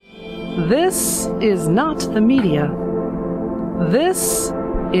This is not the media. This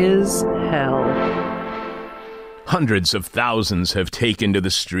is hell. Hundreds of thousands have taken to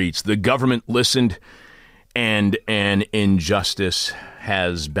the streets. The government listened, and an injustice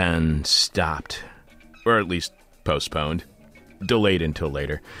has been stopped, or at least postponed, delayed until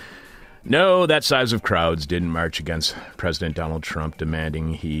later. No, that size of crowds didn't march against President Donald Trump,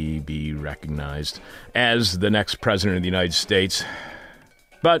 demanding he be recognized as the next president of the United States.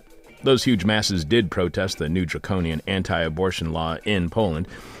 But those huge masses did protest the new draconian anti-abortion law in Poland.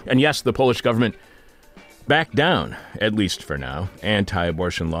 And yes, the Polish government backed down, at least for now.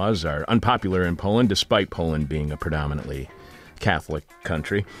 Anti-abortion laws are unpopular in Poland, despite Poland being a predominantly Catholic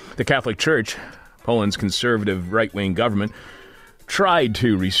country. The Catholic Church, Poland's conservative right-wing government, tried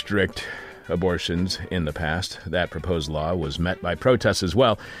to restrict abortions in the past. That proposed law was met by protests as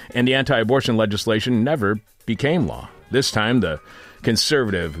well, and the anti-abortion legislation never became law. This time, the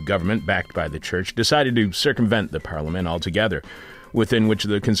conservative government, backed by the church, decided to circumvent the parliament altogether, within which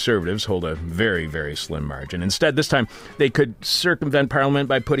the conservatives hold a very, very slim margin. Instead, this time, they could circumvent parliament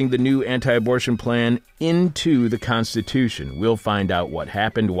by putting the new anti-abortion plan into the Constitution. We'll find out what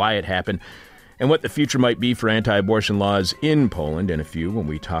happened, why it happened, and what the future might be for anti-abortion laws in Poland in a few when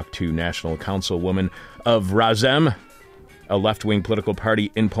we talk to National Councilwoman of Razem, a left-wing political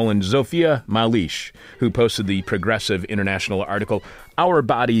party in Poland, Zofia Malisz, who posted the Progressive International article, Our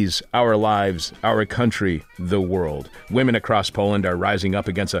Bodies, Our Lives, Our Country, the World. Women across Poland are rising up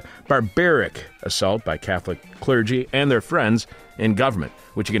against a barbaric assault by Catholic clergy and their friends in government,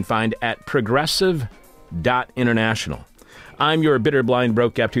 which you can find at progressive.international. I'm your bitter, blind,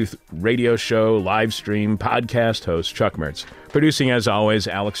 broke, gap-toothed radio show, live stream, podcast host, Chuck Mertz. Producing, as always,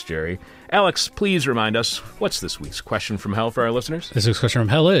 Alex Jerry. Alex, please remind us, what's this week's question from hell for our listeners? This week's question from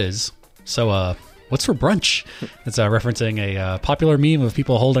hell is, what's for brunch? It's referencing a popular meme of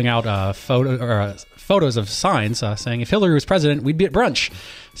people holding out photos of signs saying, if Hillary was president, we'd be at brunch.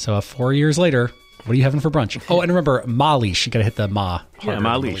 So 4 years later, what are you having for brunch? Oh, and remember, Malisz. You got to hit the ma. Yeah,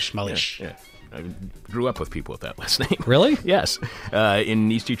 Malisz. Malisz. Yeah. I grew up with people with that last name. Really? Yes.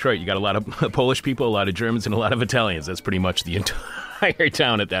 In East Detroit, you got a lot of Polish people, a lot of Germans, and a lot of Italians. That's pretty much the entire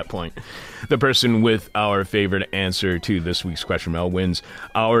town at that point. The person with our favorite answer to this week's question, Mel, wins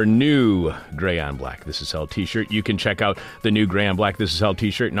our new Gray on Black This Is Hell t-shirt. You can check out the new Gray on Black This Is Hell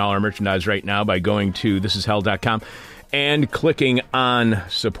t-shirt and all our merchandise right now by going to thisishell.com and clicking on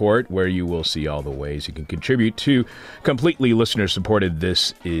support, where you will see all the ways you can contribute to completely listener-supported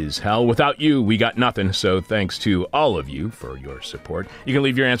This Is Hell. Without you, we got nothing, so thanks to all of you for your support. You can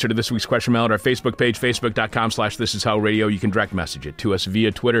leave your answer to this week's question mail at our Facebook page, facebook.com/thisishellradio. You can direct message it to us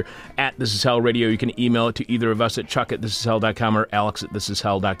via Twitter at thisishellradio. You can email it to either of us at chuck@thisishell.com or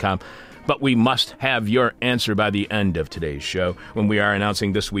alex@thisishell.com. But we must have your answer by the end of today's show, when we are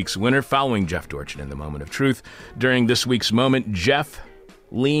announcing this week's winner, following Jeff Dorchin in the Moment of Truth. During this week's moment, Jeff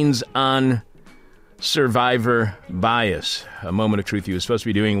leans on survivor bias, a Moment of Truth he was supposed to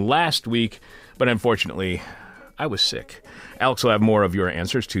be doing last week, but unfortunately, I was sick. Alex will have more of your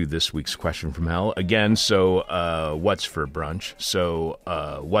answers to this week's question from hell. Again, what's for brunch?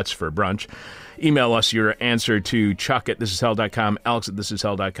 What's for brunch? Email us your answer to chuck@thisishell.com,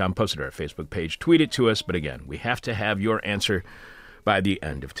 alex@thisishell.com, post it to our Facebook page, tweet it to us. But again, we have to have your answer by the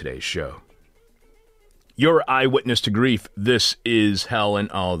end of today's show. Your eyewitness to grief, this is hell.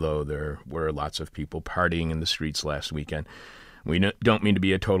 And although there were lots of people partying in the streets last weekend, we don't mean to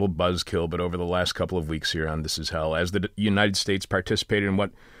be a total buzzkill, but over the last couple of weeks here on This Is Hell, as the United States participated in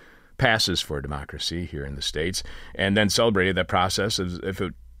what passes for democracy here in the States, and then celebrated that process as if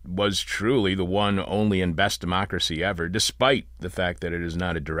it was truly the one, only, and best democracy ever, despite the fact that it is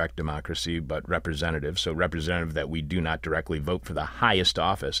not a direct democracy, but representative. So representative that we do not directly vote for the highest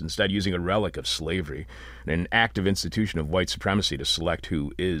office, instead using a relic of slavery and an active institution of white supremacy to select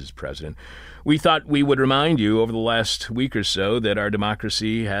who is president. We thought we would remind you over the last week or so that our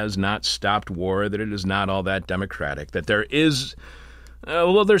democracy has not stopped war, that it is not all that democratic, that there is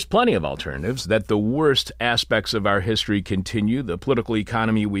there's plenty of alternatives, that the worst aspects of our history continue. The political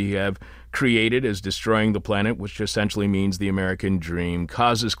economy we have created is destroying the planet, which essentially means the American dream,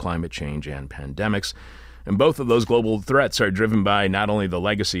 causes climate change and pandemics. And both of those global threats are driven by not only the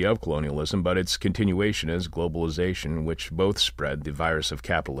legacy of colonialism, but its continuation as globalization, which both spread the virus of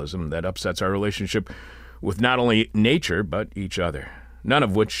capitalism that upsets our relationship with not only nature, but each other. None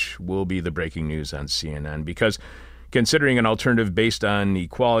of which will be the breaking news on CNN, because considering an alternative based on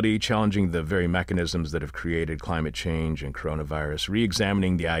equality, challenging the very mechanisms that have created climate change and coronavirus,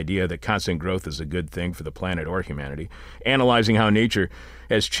 re-examining the idea that constant growth is a good thing for the planet or humanity, analyzing how nature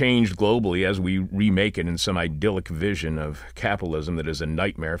has changed globally as we remake it in some idyllic vision of capitalism that is a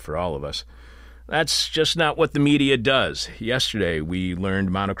nightmare for all of us. That's just not what the media does. Yesterday, we learned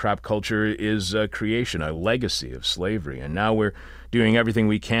monocrop culture is a creation, a legacy of slavery, and now we're doing everything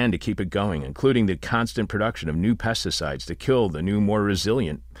we can to keep it going, including the constant production of new pesticides to kill the new, more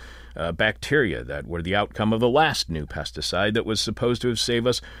resilient bacteria that were the outcome of the last new pesticide that was supposed to have saved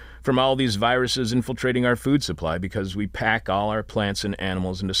us from all these viruses infiltrating our food supply because we pack all our plants and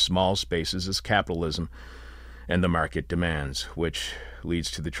animals into small spaces as capitalism and the market demands, which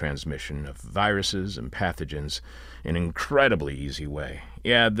leads to the transmission of viruses and pathogens in an incredibly easy way.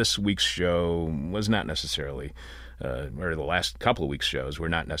 Yeah, this week's show was not necessarily, or the last couple of weeks' shows were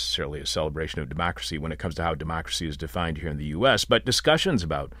not necessarily a celebration of democracy when it comes to how democracy is defined here in the U.S., but discussions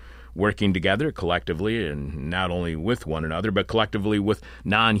about working together collectively, and not only with one another, but collectively with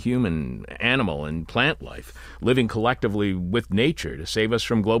non-human animal and plant life, living collectively with nature to save us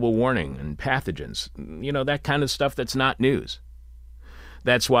from global warming and pathogens. You know, that kind of stuff that's not news.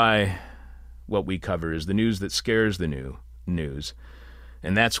 That's why what we cover is the news that scares the news.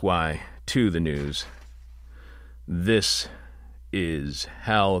 And that's why, to the news, this is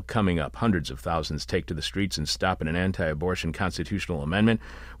hell coming up. Hundreds of thousands take to the streets and stop an anti-abortion constitutional amendment.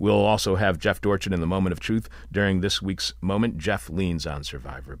 We'll also have Jeff Dorchin in the Moment of Truth during this week's moment. Jeff leans on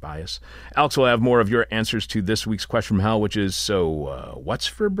survivor bias. Alex will have more of your answers to this week's question from hell, which is, what's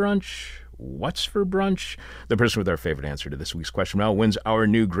for brunch? What's for brunch? The person with our favorite answer to this week's question from hell wins our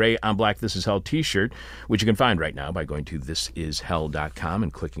new gray on black This Is Hell t-shirt, which you can find right now by going to thisishell.com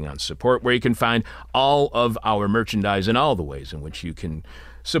and clicking on support, where you can find all of our merchandise and all the ways in which you can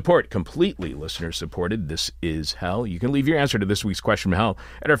support completely listener-supported This Is Hell. You can leave your answer to this week's question from hell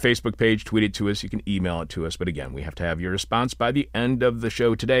at our Facebook page, tweet it to us, you can email it to us. But again, we have to have your response by the end of the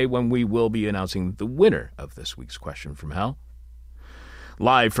show today when we will be announcing the winner of this week's question from hell.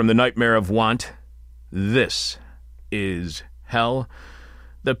 Live from the nightmare of want, this is hell.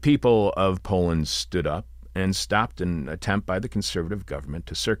 The people of Poland stood up and stopped an attempt by the conservative government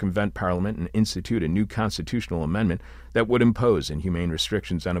to circumvent Parliament and institute a new constitutional amendment that would impose inhumane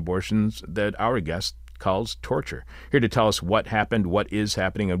restrictions on abortions that our guest calls torture. Here to tell us what happened, what is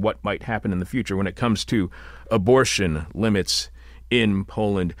happening, and what might happen in the future when it comes to abortion limits in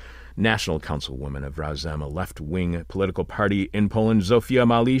Poland, National Councilwoman of Razem, a left-wing political party in Poland, Zofia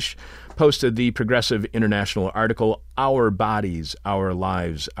Malisz, posted the Progressive International article, Our Bodies, Our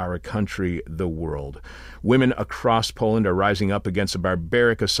Lives, Our Country, the World. Women across Poland are rising up against a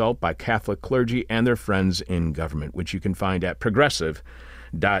barbaric assault by Catholic clergy and their friends in government, which you can find at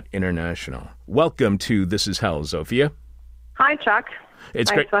progressive.international. Welcome to This Is Hell, Zofia. Hi, Chuck.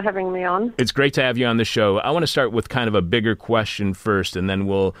 Thanks for having me on. It's great to have you on the show. I want to start with kind of a bigger question first, and then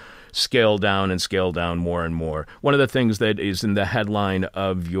we'll scale down more and more. One of the things that is in the headline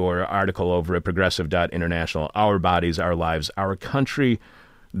of your article over at progressive.international, Our Bodies, Our Lives, Our Country,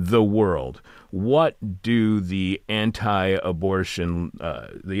 the World. What do the anti-abortion,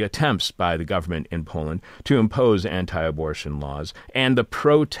 the attempts by the government in Poland to impose anti-abortion laws and the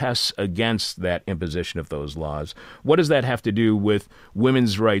protests against that imposition of those laws, what does that have to do with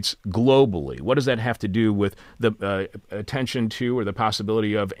women's rights globally? What does that have to do with the attention to or the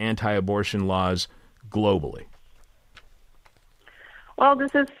possibility of anti-abortion laws globally? Well,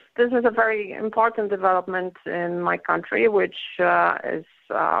 this is a very important development in my country, which is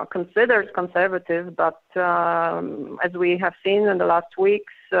considered conservative, but as we have seen in the last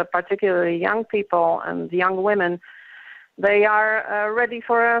weeks, particularly young people and young women, they are ready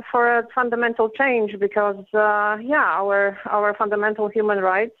for a fundamental change because, our fundamental human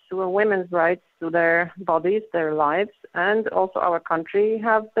rights, women's rights to their bodies, their lives, and also our country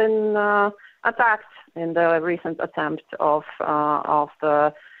have been attacked in the recent attempt of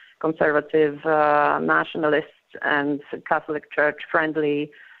the conservative nationalists and Catholic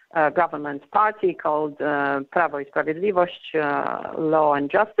Church-friendly government party called Prawo i Sprawiedliwość, Law and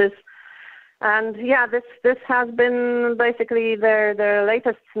Justice. And this has been basically their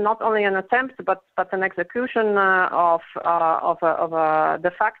latest, not only an attempt but an execution of a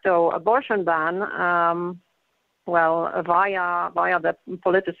de facto abortion ban. Via the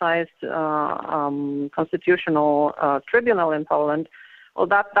politicized constitutional tribunal in Poland. Well,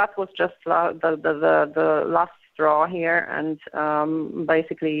 that was just the last straw here, and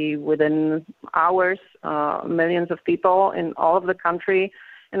basically within hours, millions of people in all of the country,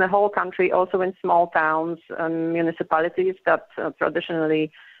 in the whole country, also in small towns and municipalities that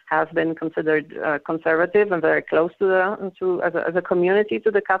traditionally has been considered conservative and very close to as a community to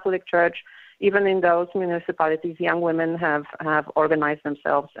the Catholic Church. Even in those municipalities, young women have organized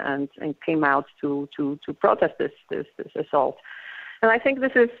themselves and came out to protest this assault. And I think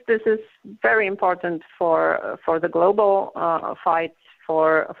this is very important for the global fight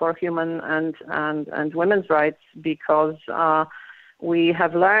for human and women's rights, because we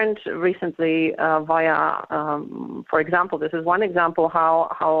have learned recently via, for example, this is one example how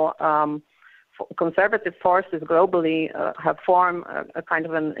conservative forces globally have formed a kind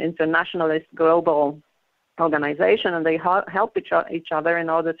of an internationalist global organization, and they help each other in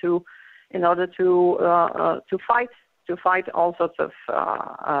order to fight all sorts of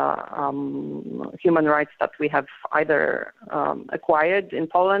human rights that we have either acquired in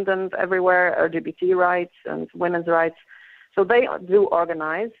Poland and everywhere, LGBT rights and women's rights. So they do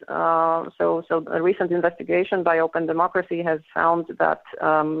organize. So a recent investigation by Open Democracy has found that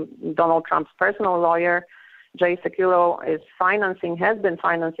Donald Trump's personal lawyer, Jay Sekulow, has been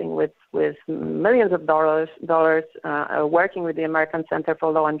financing with millions of dollars, working with the American Center for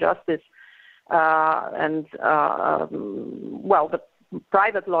Law and Justice, the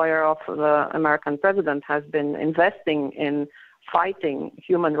private lawyer of the American president has been investing in fighting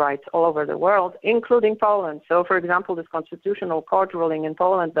human rights all over the world, including Poland. So, for example, this constitutional court ruling in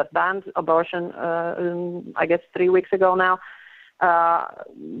Poland that banned abortion, I guess 3 weeks ago now,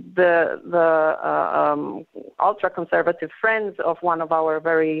 the ultra-conservative friends of one of our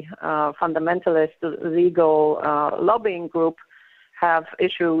very fundamentalist legal lobbying group have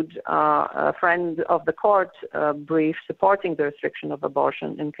issued a friend of the court brief supporting the restriction of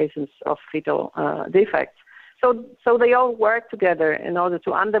abortion in cases of fetal defects. So they all work together in order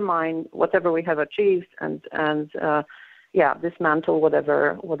to undermine whatever we have achieved and dismantle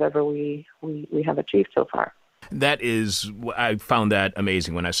whatever we have achieved so far. I found that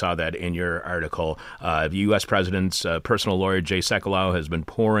amazing when I saw that in your article. The U.S. president's personal lawyer, Jay Sekulow, has been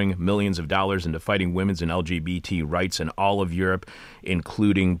pouring millions of dollars into fighting women's and LGBT rights in all of Europe,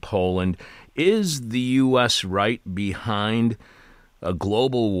 including Poland. Is the U.S. right behind a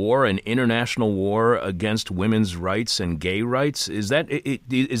global war, an international war against women's rights and gay rights? Is that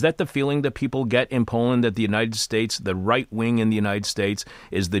the feeling that people get in Poland, that the United States, the right wing in the United States,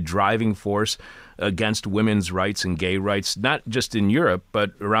 is the driving force against women's rights and gay rights, not just in Europe,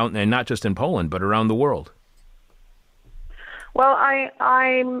 but around, and not just in Poland, but around the world? Well, I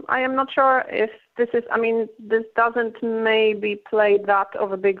am not sure if this is. I mean, this doesn't maybe play that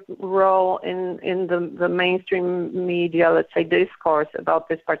of a big role in the mainstream media, let's say, discourse about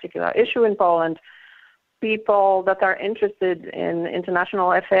this particular issue in Poland. People that are interested in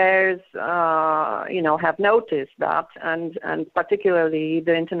international affairs, have noticed that, and particularly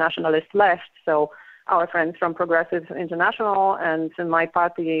the internationalist left. So our friends from Progressive International and in my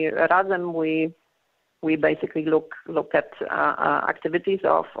party Razem, we basically look at activities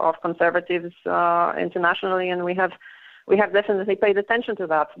of conservatives internationally, and we have definitely paid attention to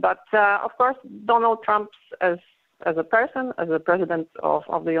that. But of course, Donald Trump, as a person, as a president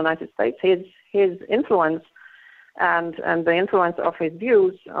of the United States, his influence and the influence of his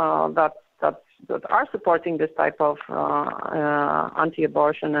views that are supporting this type of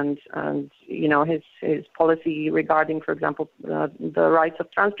anti-abortion and his policy regarding, for example, the rights of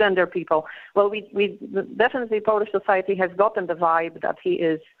transgender people. Well, we definitely, Polish society has gotten the vibe that he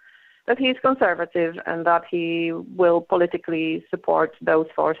is conservative and that he will politically support those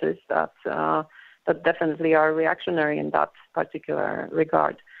forces that definitely are reactionary in that particular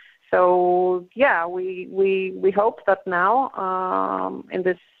regard. So yeah, we hope that now in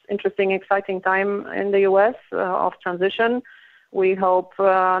this interesting, exciting time in the U.S. Of transition, we hope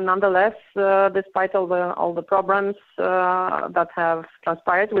nonetheless, despite all the problems that have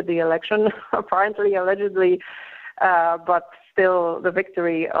transpired with the election, apparently, allegedly, but still the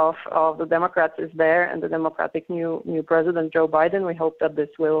victory of the Democrats is there, and the Democratic new president Joe Biden. We hope that this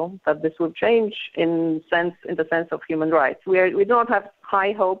will change in the sense of human rights. We do not have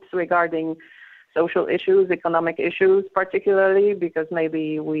high hopes regarding social issues, economic issues, particularly because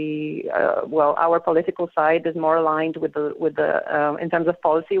maybe our political side is more aligned with the in terms of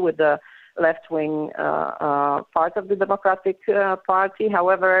policy with the left-wing part of the Democratic Party.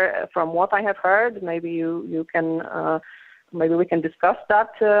 However, from what I have heard, maybe you can. Maybe we can discuss that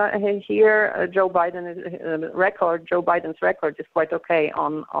here. Joe Biden's record is quite okay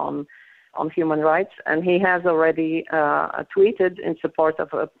on human rights, and he has already tweeted in support of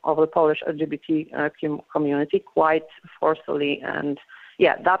the Polish LGBT community quite forcefully. And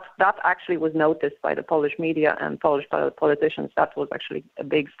yeah, that actually was noticed by the Polish media and Polish politicians. That was actually a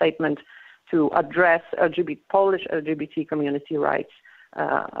big statement to address Polish LGBT community rights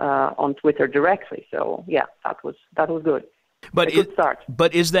on Twitter directly. So yeah, that was good. But a good start.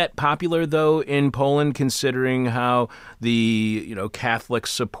 But is that popular though in Poland, considering how the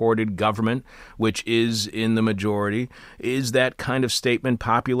Catholic-supported government, which is in the majority, is that kind of statement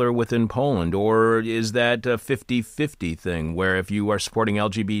popular within Poland, or is that a 50-50 thing, where if you are supporting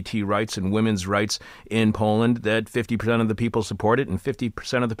LGBT rights and women's rights in Poland, that 50% of the people support it and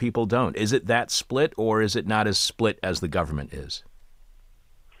 50% of the people don't? Is it that split, or is it not as split as the government is?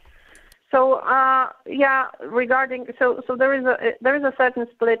 So regarding there is a certain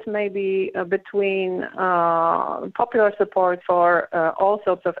split maybe between popular support for all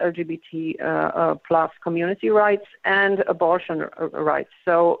sorts of LGBT plus community rights and abortion rights.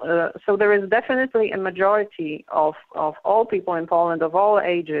 So there is definitely a majority of all people in Poland of all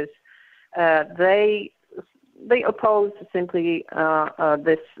ages. They oppose simply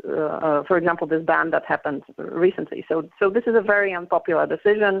this, for example, this ban that happened recently. So this is a very unpopular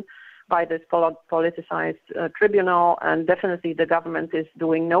decision by this politicized tribunal, and definitely the government is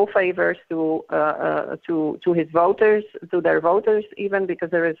doing no favors to his voters, to their voters, even because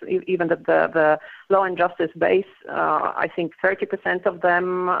there is even the Law and Justice base. I think 30% of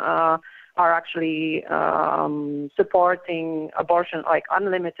them are actually supporting abortion, like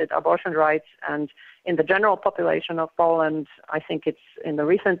unlimited abortion rights, and in the general population of Poland, I think it's in the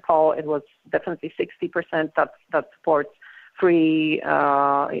recent poll it was definitely 60% that supports free,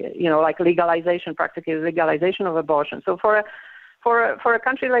 like practically legalization of abortion. So for a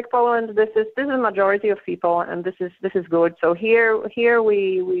country like Poland, this is a majority of people, and this is good. So here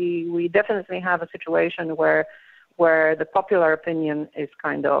we definitely have a situation where the popular opinion is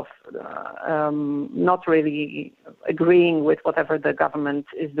kind of not really agreeing with whatever the government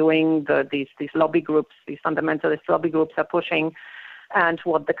is doing. These lobby groups, these fundamentalist lobby groups are pushing, and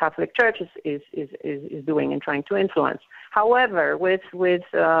what the Catholic Church is doing and trying to influence. However, with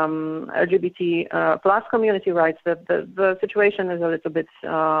LGBT plus community rights, the situation is a little bit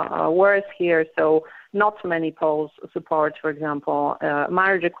worse here. So not many Poles support, for example,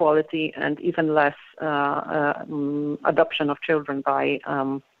 marriage equality, and even less adoption of children by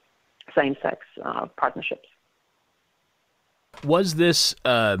same-sex partnerships. Was this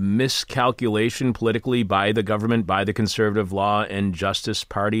a miscalculation politically by the government, by the Conservative Law and Justice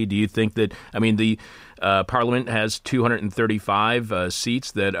Party? Do you think that, the Parliament has 235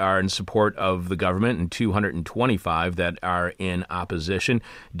 seats that are in support of the government and 225 that are in opposition.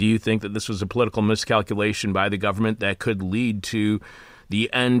 Do you think that this was a political miscalculation by the government that could lead to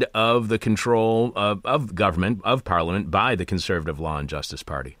the end of the control of government, of Parliament, by the Conservative Law and Justice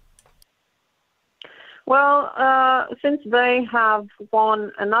Party? Well, since they have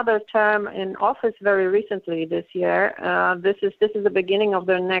won another term in office very recently this year, this is the beginning of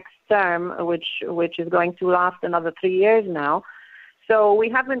their next term, which is going to last another 3 years now. So we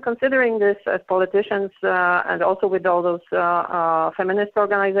have been considering this as politicians, and also with all those feminist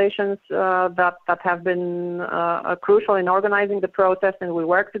organizations that have been crucial in organizing the protest, and we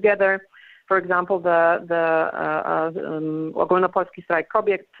work together. For example, the Ogólnopolski Strajk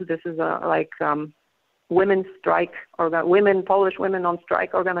Kobiet. This is women's strike, or Polish women on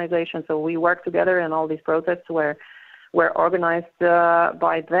strike organization. So we work together, and all these protests were organized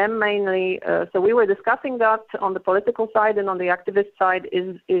by them mainly. So we were discussing that on the political side, and on the activist side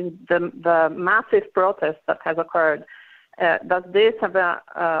is the massive protest that has occurred. Has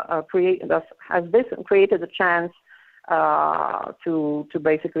this created a chance to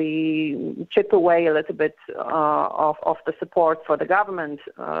basically chip away a little bit of the support for the government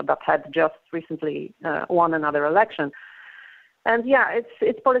that had just recently won another election? And yeah,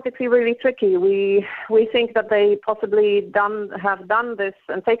 it's politically really tricky. We think that they possibly have done this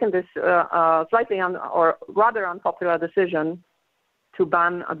and taken this slightly or rather unpopular decision to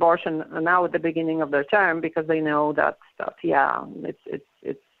ban abortion now at the beginning of their term, because they know that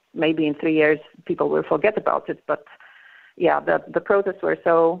it's maybe in 3 years people will forget about it, but yeah, the protests were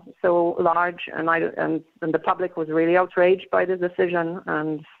so large, and the public was really outraged by this decision.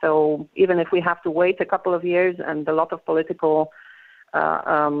 And so even if we have to wait a couple of years, and a lot of political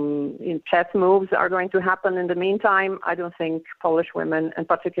chess moves are going to happen in the meantime, I don't think Polish women, and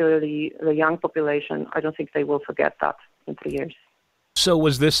particularly the young population, I don't think they will forget that in 3 years. So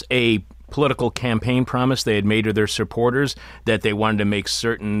was this a political campaign promise they had made to their supporters that they wanted to make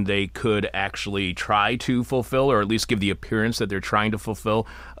certain they could actually try to fulfill, or at least give the appearance that they're trying to fulfill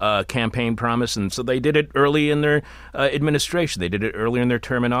a campaign promise? And so they did it early in their administration. They did it earlier in their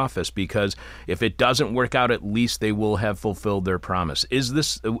term in office, because if it doesn't work out, at least they will have fulfilled their promise. Is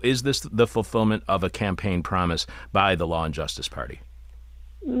this the fulfillment of a campaign promise by the Law and Justice Party?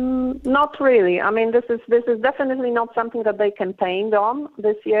 Not really. I mean, this is definitely not something that they campaigned on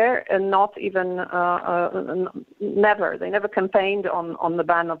this year, and not even never. They never campaigned on the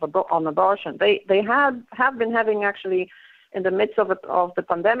ban on abortion. They have been having, actually, in the midst of the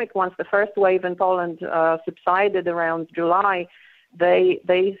pandemic, once the first wave in Poland subsided around July,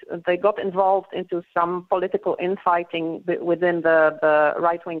 they got involved into some political infighting within the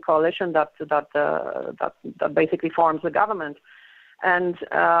right-wing coalition that basically forms the government. And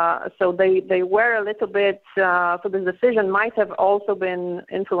so they were a little bit, so the decision might have also been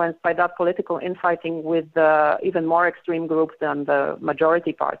influenced by that political infighting with even more extreme group than the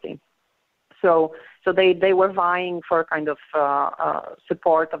majority party. So they were vying for kind of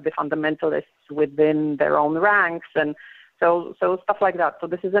support of the fundamentalists within their own ranks, and so stuff like that. So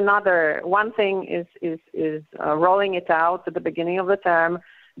this is another one thing is rolling it out at the beginning of the term,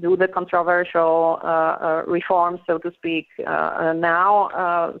 do the controversial reforms, so to speak.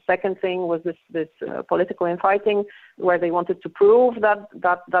 Now, second thing was this political infighting, where they wanted to prove that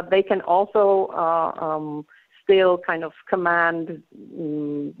they can also still kind of command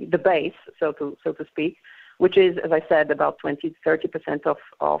the base, so to speak, which is, as I said, about 20-30%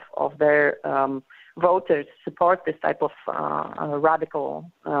 of their voters support this type of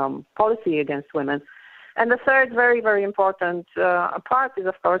radical policy against women. And the third very, very important part is,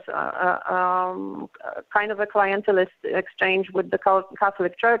 of course, kind of a clientelist exchange with the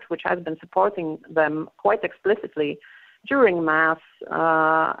Catholic Church, which has been supporting them quite explicitly during Mass,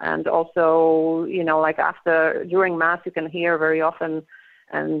 and also, like during Mass, you can hear very often,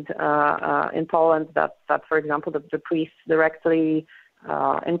 and in Poland, that for example, the priests directly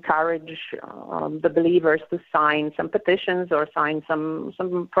encourage the believers to sign some petitions or sign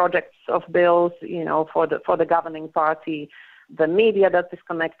some projects of bills, for the governing party. The media that is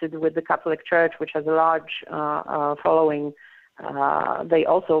connected with the Catholic Church, which has a large following, they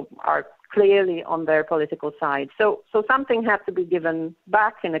also are clearly on their political side. So something had to be given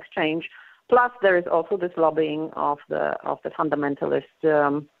back in exchange. Plus, there is also this lobbying of the fundamentalist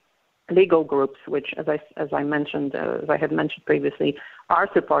legal groups, which, as I had mentioned previously, are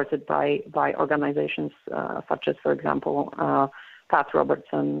supported by organizations such as, for example, Pat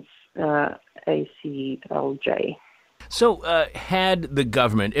Robertson's ACLJ. So,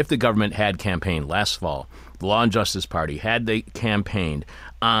 if the government had campaigned last fall, the Law and Justice Party, had they campaigned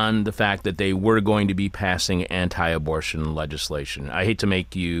on the fact that they were going to be passing anti-abortion legislation, I hate to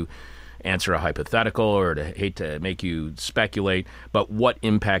make you answer a hypothetical or hate to make you speculate, but what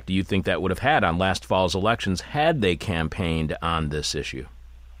impact do you think that would have had on last fall's elections had they campaigned on this issue?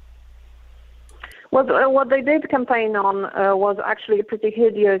 Well, what they did campaign on was actually a pretty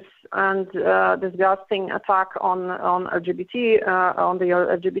hideous and disgusting attack on LGBT, on the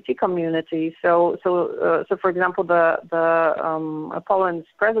LGBT community. So for example, the Poland's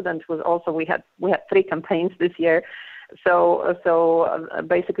president was also. We had 3 campaigns this year. So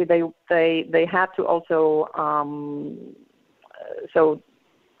basically, they had to also. So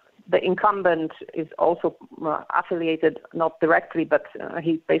the incumbent is also affiliated, not directly, but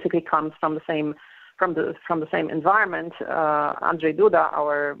he basically comes from the same environment. Andrzej Duda,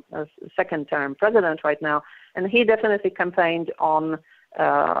 our second-term president right now, and he definitely campaigned on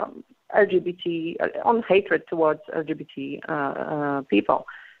LGBT, on hatred towards LGBT people.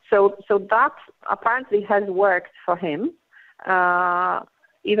 So that apparently has worked for him,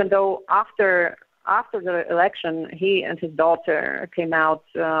 even though after the election, he and his daughter came out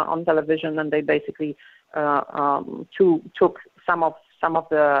on television, and they basically took some of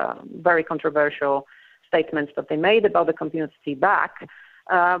the very controversial statements that they made about the community back.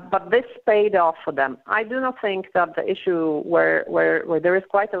 But this paid off for them. I do not think that the issue where there is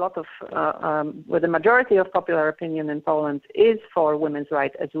quite a lot of, where the majority of popular opinion in Poland is for women's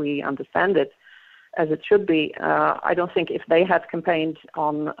rights as we understand it, as it should be. I don't think if they had campaigned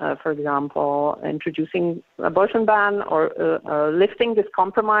on, for example, introducing abortion ban or lifting this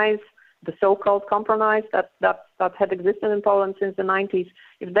compromise, the so-called compromise that had existed in Poland since the 90s,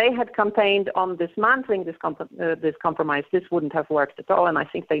 if they had campaigned on dismantling this compromise, this wouldn't have worked at all, and I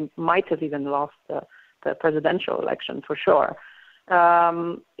think they might have even lost the presidential election for sure.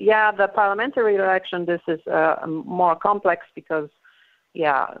 The parliamentary election, this is more complex because,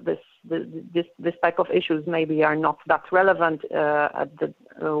 this type of issues maybe are not that relevant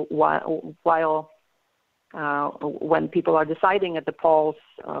when people are deciding at the polls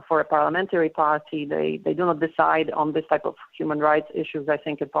for a parliamentary party, they do not decide on this type of human rights issues, I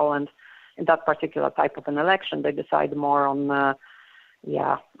think, in Poland, in that particular type of an election. They decide more on,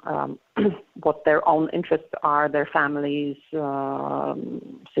 what their own interests are, their families,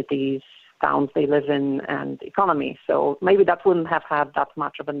 cities, towns they live in and economy. So maybe that wouldn't have had that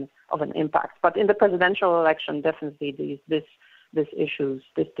much of an impact. But in the presidential election, definitely these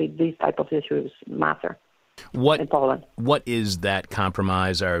type of issues matter. In Poland. What is that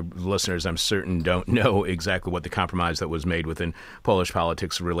compromise? Our listeners, I'm certain, don't know exactly what the compromise that was made within Polish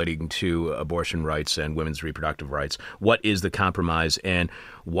politics relating to abortion rights and women's reproductive rights. What is the compromise, and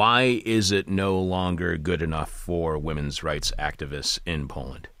why is it no longer good enough for women's rights activists in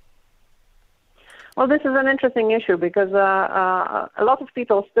Poland? Well, this is an interesting issue because a lot of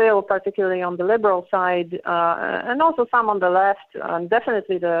people still, particularly on the liberal side, and also some on the left, and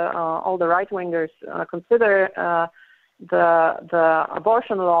definitely all the right-wingers consider the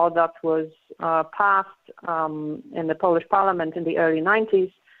abortion law that was passed in the Polish parliament in the early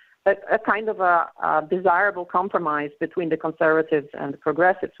 90s a kind of a desirable compromise between the conservatives and the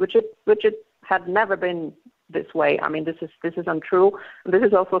progressives, which it had never been this way. I mean, this is untrue. This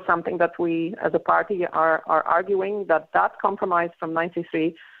is also something that we, as a party, are arguing that compromise from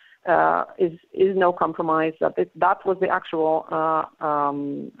 '93 is no compromise. That was the actual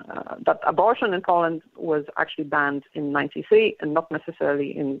that abortion in Poland was actually banned in '93 and not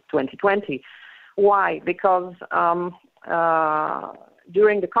necessarily in 2020. Why? Because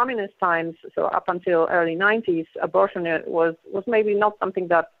during the communist times, so up until early 90s, abortion was maybe not something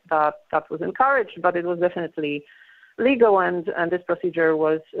that was encouraged, but it was definitely legal, and this procedure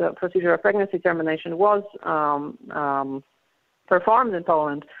of pregnancy termination was performed in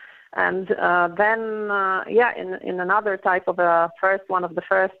Poland. And then, in another type of one of the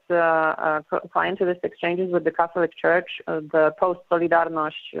first clientelist exchanges with the Catholic Church, the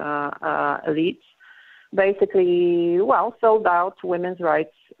post-Solidarność elites basically, sold out women's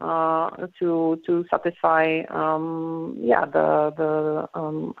rights to satisfy, the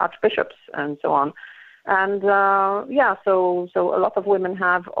archbishops and so on. And so a lot of women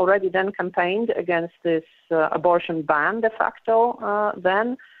have already then campaigned against this abortion ban de facto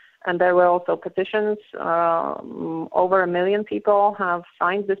then. And there were also petitions. Over 1 million people have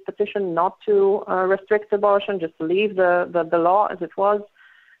signed this petition not to restrict abortion, just to leave the law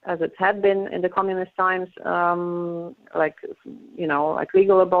as it had been in the communist times, like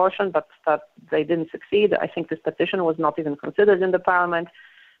legal abortion, but that they didn't succeed. I think this petition was not even considered in the parliament.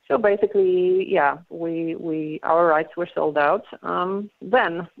 So basically, our rights were sold out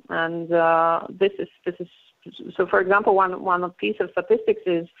then, and this is. So, for example, one piece of statistics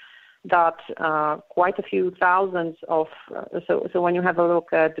is that quite a few thousands of. So when you have a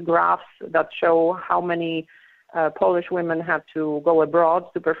look at the graphs that show how many Polish women had to go abroad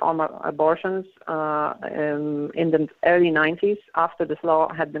to perform abortions in the early 90s after this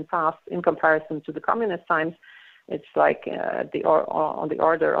law had been passed in comparison to the communist times. It's like on the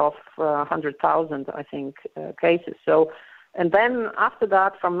order of 100,000, I think, cases. So, and then after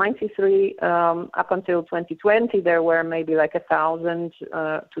that, from 93 up until 2020, there were maybe like 1,000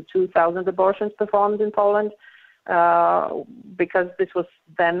 to 2,000 abortions performed in Poland. Because this was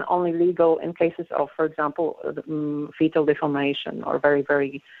then only legal in cases of, for example, fetal deformation or very,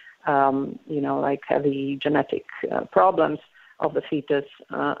 very, heavy genetic problems of the fetus.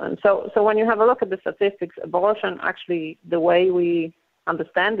 And so when you have a look at the statistics, abortion actually, the way we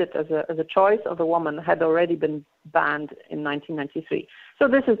understand it as a choice of the woman, had already been banned in 1993. So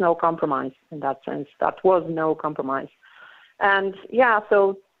this is no compromise in that sense. That was no compromise. And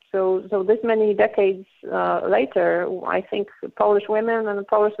So this many decades later, I think Polish women and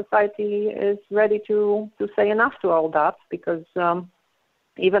Polish society is ready to say enough to all that, because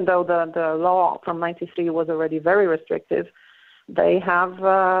even though the law from '93 was already very restrictive, they have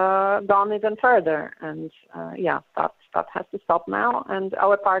gone even further, and that has to stop now. And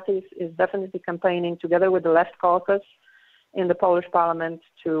our party is definitely campaigning together with the Left Caucus in the Polish Parliament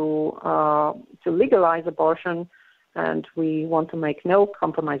to legalize abortion. And we want to make no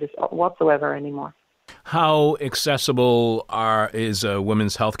compromises whatsoever anymore. How accessible is a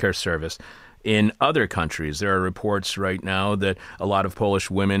women's healthcare service in other countries? There are reports right now that a lot of Polish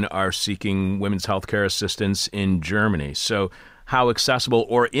women are seeking women's healthcare assistance in Germany. So how accessible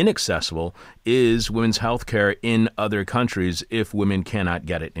or inaccessible is women's healthcare in other countries if women cannot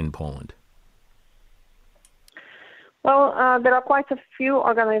get it in Poland? Well, there are quite a few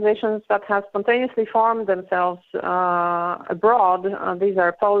organizations that have spontaneously formed themselves abroad. These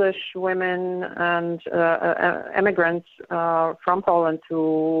are Polish women and immigrants from Poland to,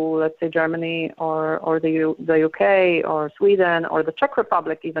 let's say, Germany or the UK or Sweden or the Czech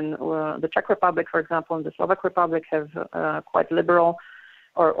Republic. Even the Czech Republic, for example, and the Slovak Republic have quite liberal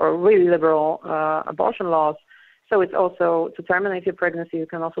or really liberal abortion laws. So it's also, to terminate your pregnancy, you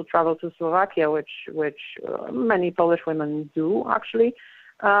can also travel to Slovakia, which many Polish women do, actually.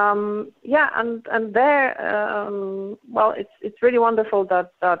 and there, well, it's really wonderful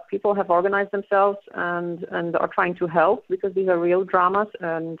that people have organized themselves and are trying to help, because these are real dramas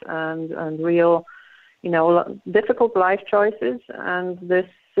and real, difficult life choices. And this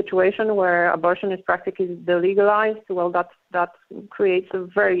situation where abortion is practically delegalized, well, that creates a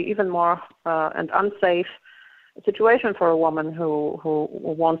very even more and unsafe situation for a woman who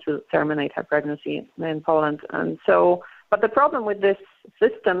wants to terminate her pregnancy in Poland. And so, but the problem with this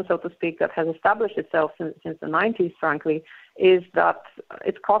system, so to speak, that has established itself since the 90s, frankly, is that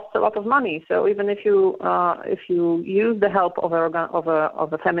it costs a lot of money. So even if you use the help of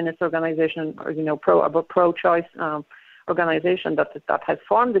a feminist organization, or pro-choice organization that has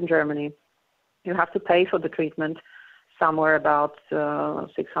formed in Germany, you have to pay for the treatment somewhere about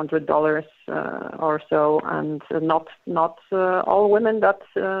 $600 or so, and not all women that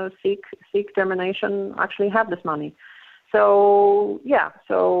seek termination actually have this money. So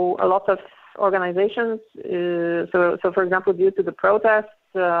a lot of organizations. So for example, due to the protests,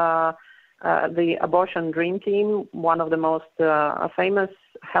 the Abortion Dream Team, one of the most famous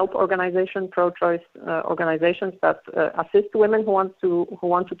help organization, pro-choice organizations that assist women who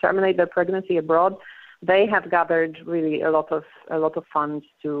want to terminate their pregnancy abroad, they have gathered really a lot of funds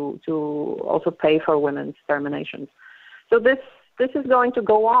to also pay for women's terminations. So this is going to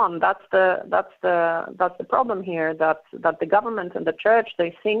go on. That's the problem here. That the government and the church,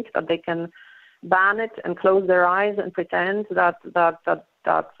 they think that they can ban it and close their eyes and pretend that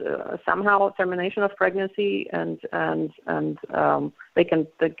somehow termination of pregnancy and they can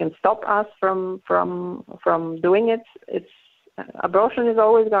stop us from doing it. Abortion is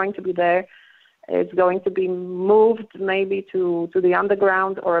always going to be there. It's going to be moved maybe to the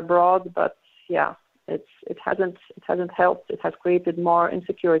underground or abroad, but yeah, it hasn't helped. It has created more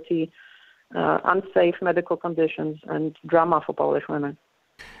insecurity, unsafe medical conditions, and drama for Polish women.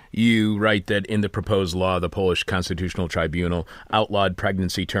 You write that in the proposed law, the Polish Constitutional Tribunal outlawed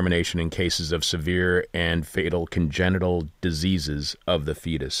pregnancy termination in cases of severe and fatal congenital diseases of the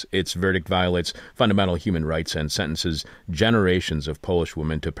fetus. Its verdict violates fundamental human rights and sentences generations of Polish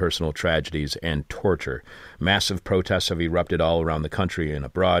women to personal tragedies and torture. Massive protests have erupted all around the country and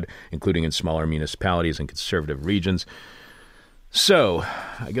abroad, including in smaller municipalities and conservative regions. So,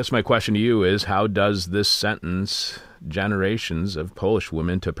 I guess my question to you is, how does this sentence generations of Polish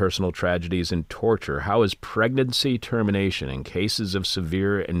women to personal tragedies and torture? How is pregnancy termination in cases of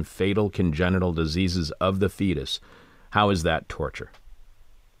severe and fatal congenital diseases of the fetus, how is that torture?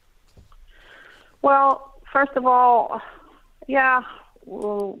 Well, first of all,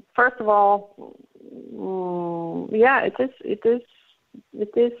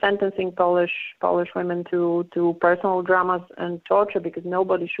 it is sentencing Polish women to personal dramas and torture, because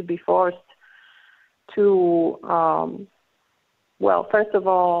nobody should be forced to, first of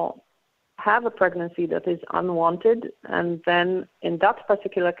all, have a pregnancy that is unwanted, and then in that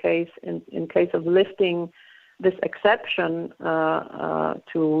particular case, in case of lifting this exception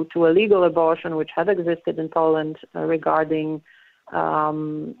to a legal abortion, which had existed in Poland regarding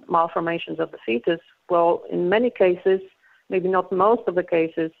malformations of the fetus, well, in many cases, maybe not most of the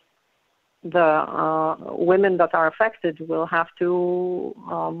cases, the women that are affected will have to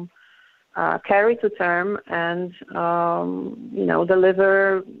carry to term and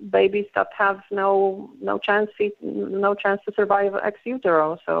deliver babies that have no chance to survive ex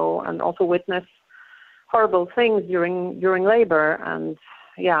utero. So, and also witness horrible things during labor, and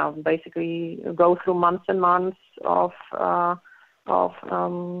basically go through months and months of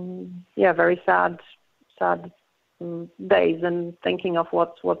very sad days, and thinking of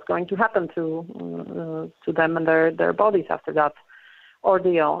what's going to happen to them and their bodies after that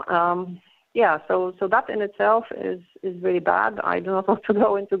ordeal. So that in itself is really bad. I do not want to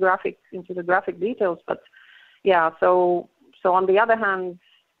go into the graphic details, but so on the other hand,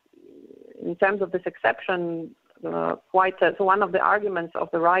 in terms of this exception, so one of the arguments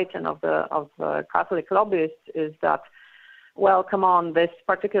of the right and of the Catholic lobbyists is that, well, come on, this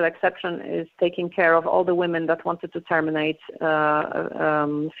particular exception is taking care of all the women that wanted to terminate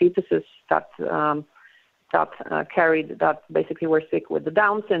fetuses that basically were sick with the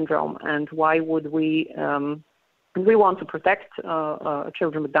Down syndrome. And why would we want to protect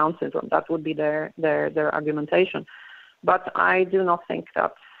children with Down syndrome? That would be their argumentation. But I do not think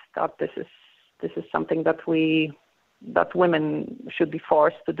that this is something that women should be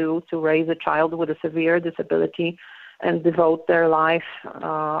forced to do, to raise a child with a severe disability and devote their life.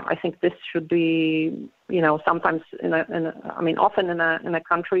 I think this should be, sometimes often in a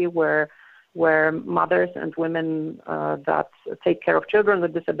country where mothers and women that take care of children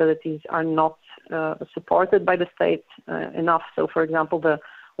with disabilities are not supported by the state enough. So, for example,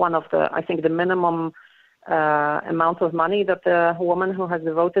 I think the minimum amount of money that a woman who has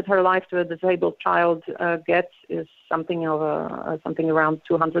devoted her life to a disabled child gets is something around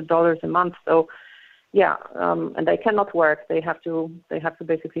 $200 a month. So, yeah, and they cannot work. They have to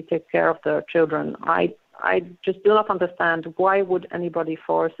basically take care of their children. I just do not understand why would anybody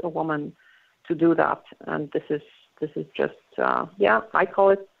force a woman to do that. And this is just I call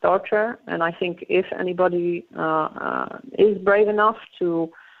it torture. And I think if anybody is brave enough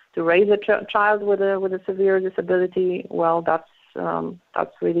to raise a child with a severe disability, well, that's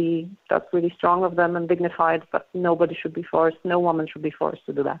really strong of them and dignified. But nobody should be forced. No woman should be forced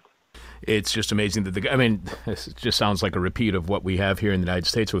to do that. It's just amazing that it just sounds like a repeat of what we have here in the United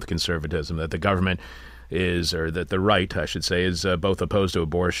States with conservatism, that the government that the right, I should say, is both opposed to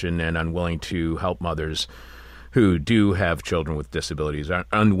abortion and unwilling to help mothers who do have children with disabilities, are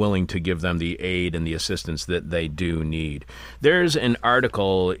unwilling to give them the aid and the assistance that they do need. There's an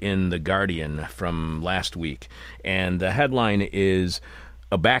article in The Guardian from last week, and the headline is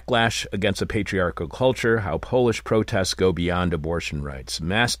 "A Backlash Against a Patriarchal Culture, How Polish Protests Go Beyond Abortion Rights.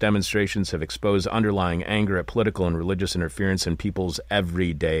 Mass demonstrations have exposed underlying anger at political and religious interference in people's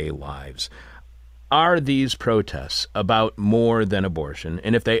everyday lives." Are these protests about more than abortion?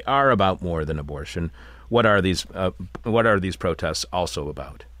 And if they are about more than abortion, what are these protests also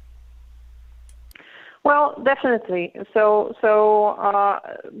about? Well, definitely. So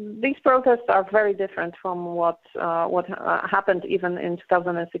these protests are very different from what happened even in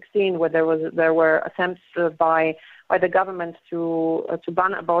 2016, where there were attempts by the government to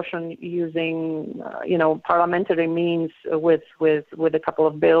ban abortion using parliamentary means with a couple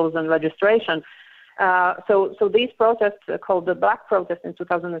of bills and legislation. So these protests, called the Black Protest in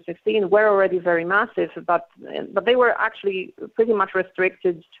 2016, were already very massive, but they were actually pretty much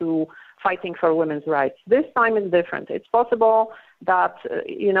restricted to fighting for women's rights. This time is different. It's possible that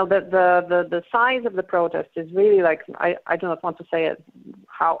the size of the protest is really like, I do not want to say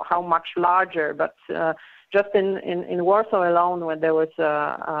how much larger, but just in Warsaw alone, when there was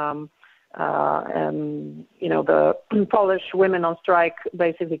the Polish women on strike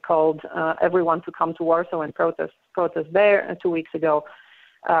basically called everyone to come to Warsaw and protest there 2 weeks ago.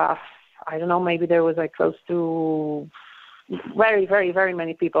 I don't know, maybe there was like close to very, very, very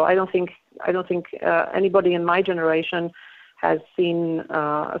many people. I don't think anybody in my generation has seen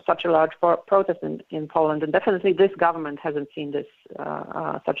such a large protest in Poland, and definitely this government hasn't seen this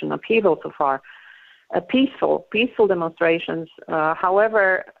such an upheaval so far. Peaceful demonstrations,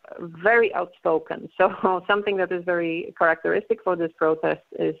 however, very outspoken. So something that is very characteristic for this protest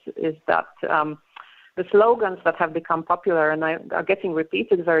is that the slogans that have become popular and are getting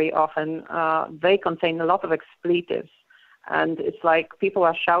repeated very often, they contain a lot of expletives. And it's like people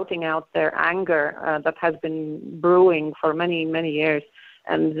are shouting out their anger that has been brewing for many, many years.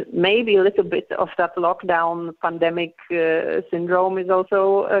 And maybe a little bit of that lockdown pandemic syndrome is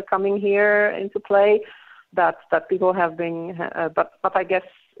also coming here into play. That people have been, but I guess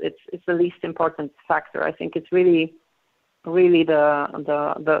it's the least important factor. I think it's really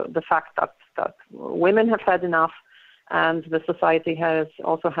the fact that women have had enough, and the society has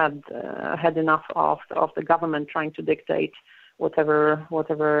also had enough of the government trying to dictate whatever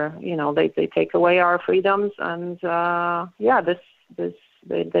they take away our freedoms, and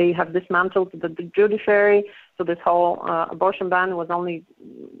They have dismantled the judiciary, so this whole abortion ban was only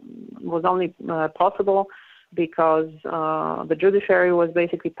possible because the judiciary was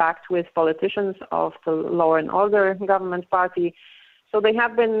basically packed with politicians of the Law and Order government party. So they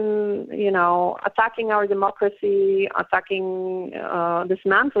have been, attacking our democracy,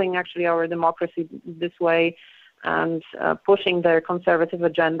 dismantling actually our democracy this way, and pushing their conservative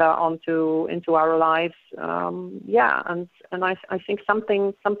agenda into our lives. And I think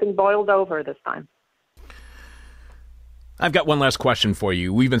something boiled over this time. I've got one last question for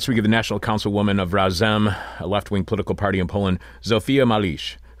you. We've been speaking to the National Councilwoman of Razem, a left-wing political party in Poland, Zofia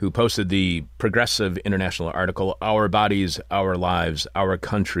Malisz, who posted the Progressive International article, Our Bodies, Our Lives, Our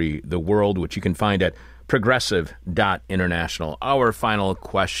Country, the World, which you can find at progressive.international. Our final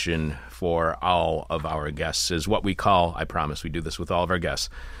question for all of our guests is what we call, I promise we do this with all of our guests,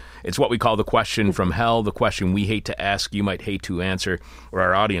 it's what we call the question from hell, the question we hate to ask, you might hate to answer, or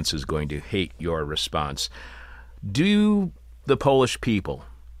our audience is going to hate your response. Do the Polish people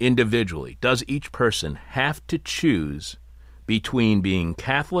individually, does each person have to choose between being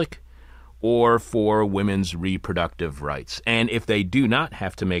Catholic or for women's reproductive rights? And if they do not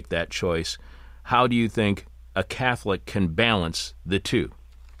have to make that choice, how do you think a Catholic can balance the two?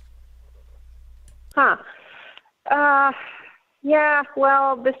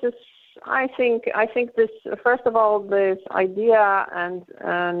 Well, this is I think this, first of all, this idea and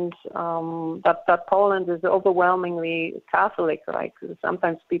that Poland is overwhelmingly Catholic. Like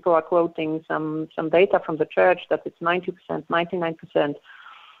sometimes people are quoting some data from the church that it's 90%, 99%.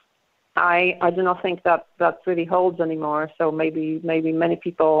 I do not think that really holds anymore. So maybe many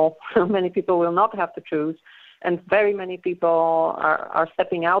people will not have to choose, and very many people are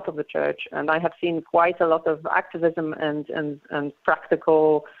stepping out of the church. And I have seen quite a lot of activism and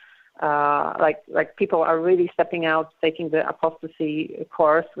practical, like people are really stepping out, taking the apostasy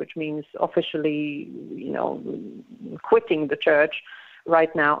course, which means officially, quitting the church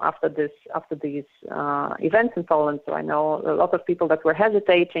right now after these events in Poland. So I know a lot of people that were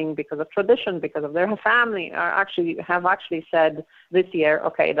hesitating because of tradition, because of their family, have actually said this year,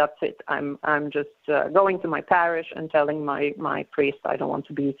 okay, that's it. I'm just going to my parish and telling my priest I don't want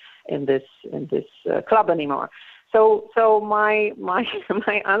to be in this club anymore. So my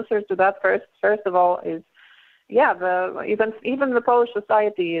answer to that first of all is, yeah, even the Polish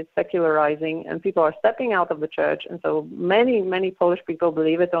society is secularizing, and people are stepping out of the church, and so many Polish people,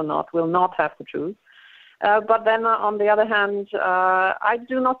 believe it or not, will not have to choose. But then, on the other hand, I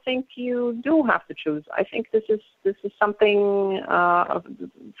do not think you do have to choose. I think this is something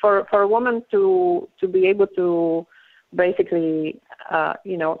for a woman to be able to basically,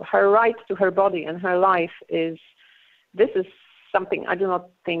 her right to her body and her life is. This is something I do not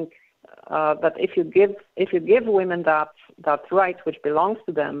think. That if you give women that right which belongs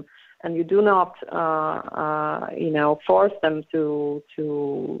to them, and you do not force them to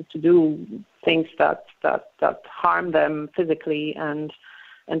do things that harm them physically and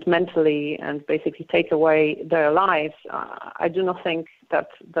mentally and basically take away their lives, I do not think that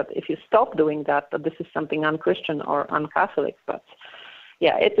if you stop doing that this is something un-Christian or un-Catholic. But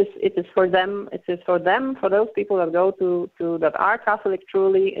yeah, it is for them. It is for them, for those people that go to that are Catholic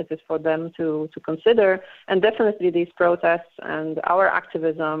truly. It is for them to consider, and definitely these protests and our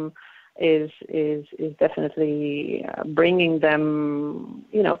activism is definitely bringing them,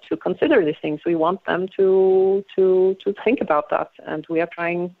 to consider these things. We want them to think about that, and we are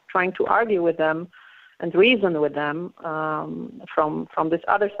trying to argue with them and reason with them from this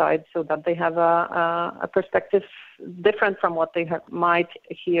other side, so that they have a perspective different from what they might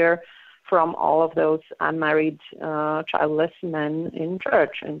hear from all of those unmarried, childless men in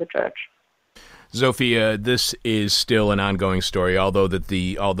the church. Zofia, this is still an ongoing story, although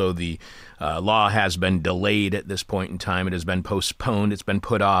the law has been delayed at this point in time. It has been postponed. It's been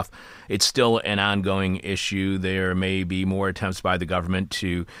put off. It's still an ongoing issue. There may be more attempts by the government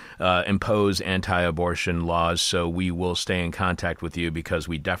to impose anti-abortion laws, so we will stay in contact with you because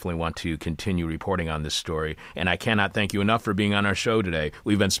we definitely want to continue reporting on this story. And I cannot thank you enough for being on our show today.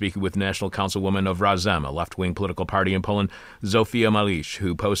 We've been speaking with National Councilwoman of Razem, a left-wing political party in Poland, Zofia Malisz,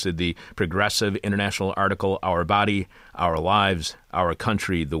 who posted the progressive international article, Our Body, Our Lives, Our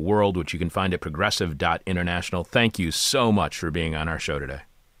Country, the World, which you can find at progressive.international. Thank you so much for being on our show today.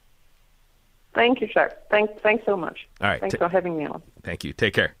 Thank you, Chuck. Thanks so much. All right. Thanks for having me on. Thank you.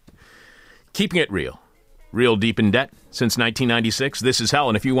 Take care. Keeping it real. Real deep in debt since 1996. This is hell,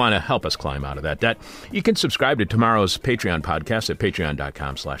 and if you want to help us climb out of that debt, you can subscribe to tomorrow's Patreon podcast at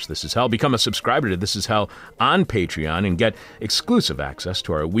patreon.com/thisishell. Become a subscriber to This Is Hell on Patreon and get exclusive access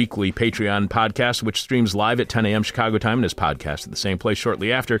to our weekly Patreon podcast, which streams live at 10 a.m. Chicago time and is podcast at the same place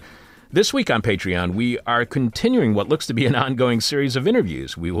shortly after. This week on Patreon, we are continuing what looks to be an ongoing series of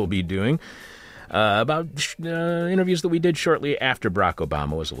interviews we will be doing about interviews that we did shortly after Barack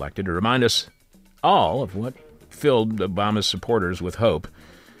Obama was elected to remind us all of what filled Obama's supporters with hope,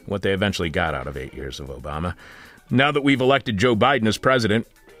 what they eventually got out of 8 years of Obama. Now that we've elected Joe Biden as president,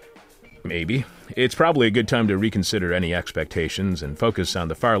 maybe, it's probably a good time to reconsider any expectations and focus on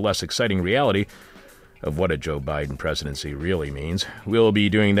the far less exciting reality of what a Joe Biden presidency really means. We'll be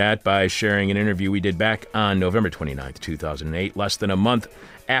doing that by sharing an interview we did back on November 29th, 2008, less than a month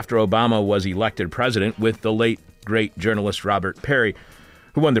after Obama was elected president, with the late, great journalist Robert Perry,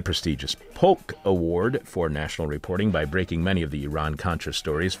 who won the prestigious Polk Award for national reporting by breaking many of the Iran-Contra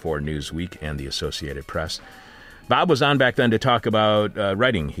stories for Newsweek and the Associated Press. Bob was on back then to talk about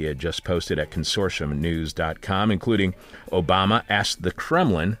writing he had just posted at consortiumnews.com, including Obama asked the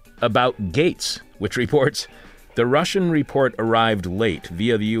Kremlin about Gates, which reports the Russian report arrived late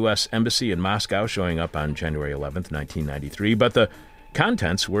via the U.S. Embassy in Moscow, showing up on January 11th, 1993, but the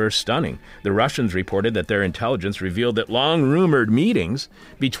contents were stunning. The Russians reported that their intelligence revealed that long-rumored meetings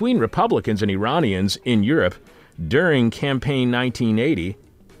between Republicans and Iranians in Europe during Campaign 1980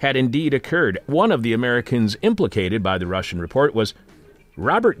 had indeed occurred. One of the Americans implicated by the Russian report was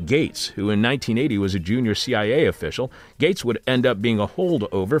Robert Gates, who in 1980 was a junior CIA official. Gates would end up being a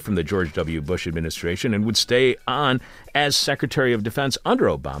holdover from the George W. Bush administration and would stay on as Secretary of Defense under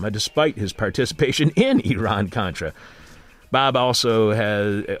Obama, despite his participation in Iran-Contra. Bob also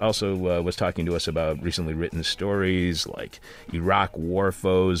was talking to us about recently written stories like Iraq war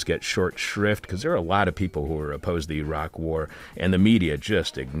foes get short shrift, because there are a lot of people who are opposed to the Iraq war, and the media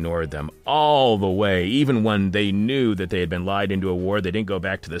just ignored them all the way. Even when they knew that they had been lied into a war, they didn't go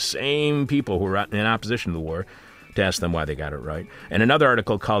back to the same people who were in opposition to the war to ask them why they got it right. And another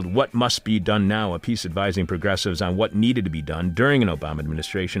article called What Must Be Done Now, a piece advising progressives on what needed to be done during an Obama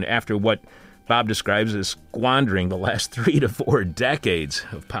administration after what Bob describes as squandering the last 3 to 4 decades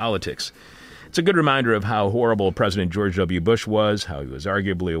of politics. It's a good reminder of how horrible President George W. Bush was, how he was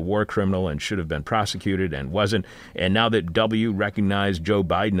arguably a war criminal and should have been prosecuted and wasn't, and now that W recognized Joe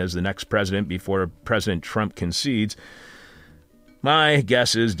Biden as the next president before President Trump concedes, my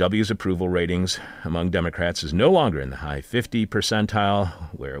guess is W's approval ratings among Democrats is no longer in the high 50 percentile,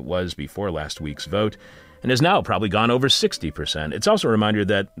 where it was before last week's vote, and has now probably gone over 60%. It's also a reminder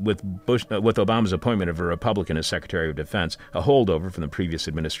that with Obama's appointment of a Republican as Secretary of Defense, a holdover from the previous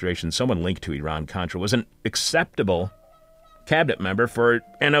administration, someone linked to Iran-Contra, was an acceptable cabinet member for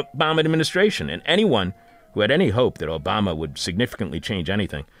an Obama administration. And anyone who had any hope that Obama would significantly change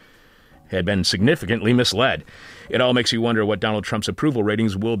anything had been significantly misled. It all makes you wonder what Donald Trump's approval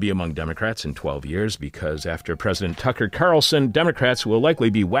ratings will be among Democrats in 12 years, because after President Tucker Carlson, Democrats will likely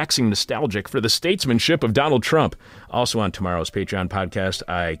be waxing nostalgic for the statesmanship of Donald Trump. Also on tomorrow's Patreon podcast,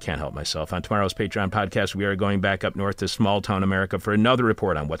 I can't help myself. On tomorrow's Patreon podcast, we are going back up north to small-town America for another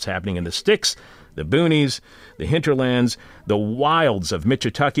report on what's happening in the sticks, the boonies, the hinterlands, the wilds of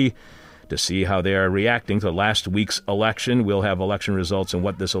Michitucky, to see how they are reacting to last week's election. We'll have election results and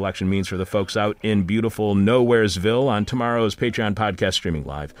what this election means for the folks out in beautiful Nowheresville on tomorrow's Patreon podcast streaming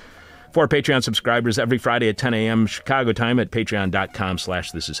live. For Patreon subscribers, every Friday at 10 a.m. Chicago time at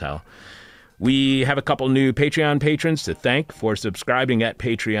patreon.com/thisishell. We have a couple new Patreon patrons to thank for subscribing at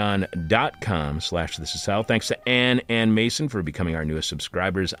patreon.com/thisishell. Thanks to Ann and Mason for becoming our newest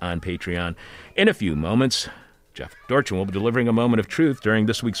subscribers on Patreon. In a few moments, Jeff Dorchin will be delivering a moment of truth. During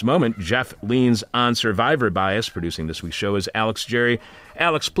this week's moment, Jeff leans on survivor bias. Producing this week's show is Alex Jerry.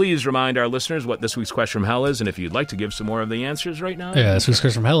 Alex, please remind our listeners what this week's question from hell is, and if you'd like to give some more of the answers right now. Yeah, this week's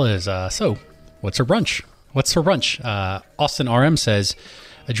question from hell is, so, what's for brunch? What's for brunch? Austin RM says,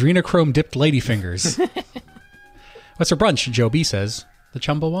 adrenochrome-dipped ladyfingers. What's for brunch? Joe B says, the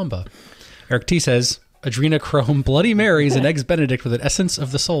Chumbawamba. Eric T says, adrenochrome Bloody Marys and Eggs Benedict with an essence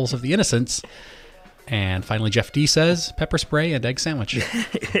of the souls of the innocents. And finally, Jeff D says, pepper spray and egg sandwich.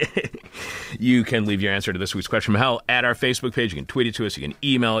 You can leave your answer to this week's question from hell at our Facebook page. You can tweet it to us. You can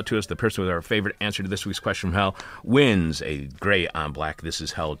email it to us. The person with our favorite answer to this week's question from hell wins a gray on black This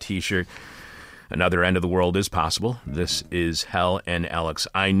Is Hell t-shirt. Another end of the world is possible. This is Hell. And Alex,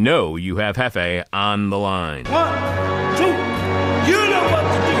 I know you have Hefe on the line. 1, 2, you know what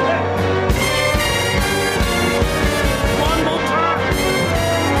to do. One more time.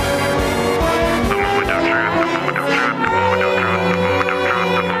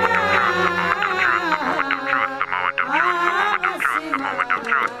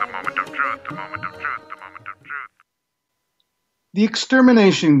 The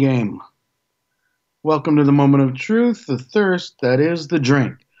extermination game. Welcome to the moment of truth, the thirst that is the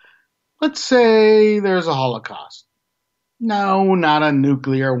drink. Let's say there's a Holocaust. No, not a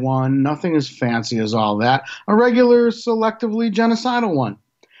nuclear one. Nothing as fancy as all that. A regular, selectively genocidal one.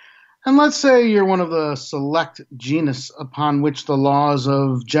 And let's say you're one of the select genus upon which the laws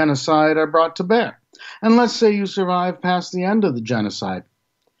of genocide are brought to bear. And let's say you survive past the end of the genocide.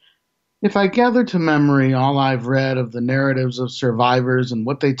 If I gather to memory all I've read of the narratives of survivors and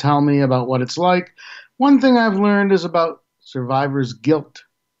what they tell me about what it's like, one thing I've learned is about survivors' guilt.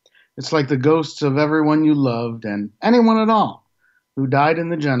 It's like the ghosts of everyone you loved and anyone at all who died in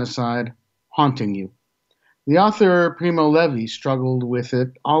the genocide haunting you. The author Primo Levi struggled with it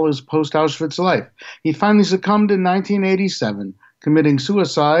all his post-Auschwitz life. He finally succumbed in 1987, committing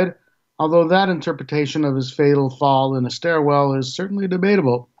suicide, although that interpretation of his fatal fall in a stairwell is certainly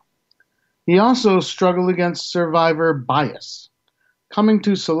debatable. He also struggled against survivor bias, coming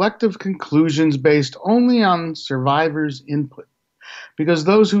to selective conclusions based only on survivors' input, because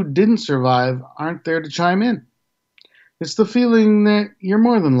those who didn't survive aren't there to chime in. It's the feeling that you're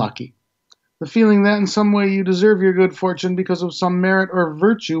more than lucky, the feeling that in some way you deserve your good fortune because of some merit or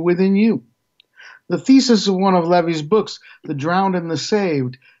virtue within you. The thesis of one of Levi's books, The Drowned and the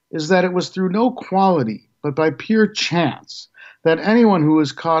Saved, is that it was through no quality, but by pure chance, that anyone who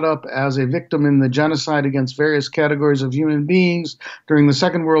was caught up as a victim in the genocide against various categories of human beings during the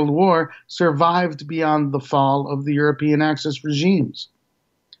Second World War survived beyond the fall of the European Axis regimes.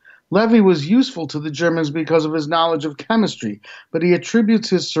 Levy was useful to the Germans because of his knowledge of chemistry, but he attributes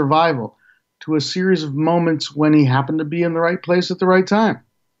his survival to a series of moments when he happened to be in the right place at the right time.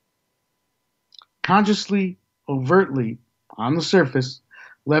 Consciously, overtly, on the surface,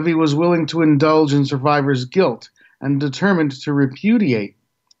 Levy was willing to indulge in survivor's guilt and determined to repudiate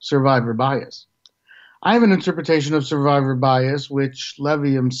survivor bias. I have an interpretation of survivor bias which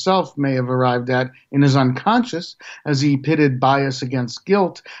Levy himself may have arrived at in his unconscious as he pitted bias against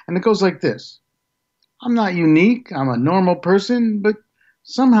guilt, and it goes like this. I'm not unique, I'm a normal person, but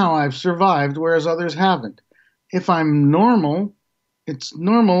somehow I've survived whereas others haven't. If I'm normal, it's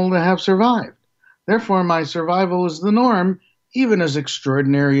normal to have survived. Therefore, my survival is the norm, even as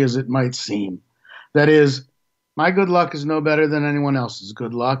extraordinary as it might seem. That is, my good luck is no better than anyone else's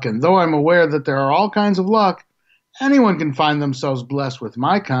good luck, and though I'm aware that there are all kinds of luck, anyone can find themselves blessed with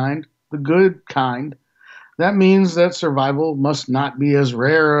my kind, the good kind. That means that survival must not be as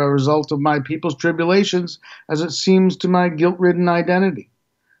rare a result of my people's tribulations as it seems to my guilt-ridden identity.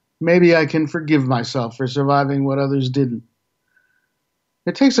 Maybe I can forgive myself for surviving what others didn't.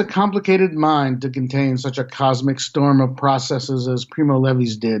 It takes a complicated mind to contain such a cosmic storm of processes as Primo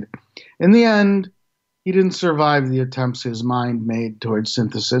Levi's did. In the end, he didn't survive the attempts his mind made toward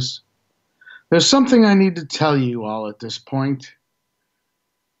synthesis. There's something I need to tell you all at this point.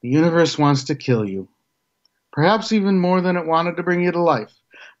 The universe wants to kill you. Perhaps even more than it wanted to bring you to life.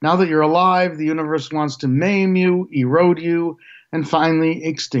 Now that you're alive, the universe wants to maim you, erode you, and finally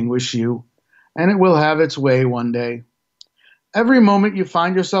extinguish you. And it will have its way one day. Every moment you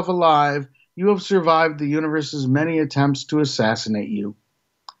find yourself alive, you have survived the universe's many attempts to assassinate you.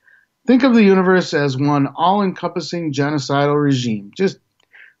 Think of the universe as one all-encompassing genocidal regime. Just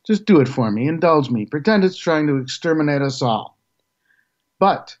do it for me. Indulge me. Pretend it's trying to exterminate us all.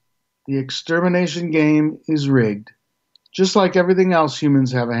 But the extermination game is rigged, just like everything else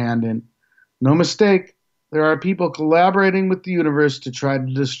humans have a hand in. No mistake, there are people collaborating with the universe to try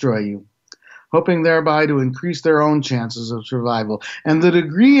to destroy you, hoping thereby to increase their own chances of survival. And the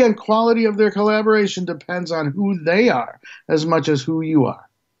degree and quality of their collaboration depends on who they are as much as who you are.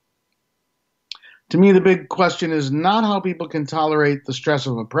 To me, the big question is not how people can tolerate the stress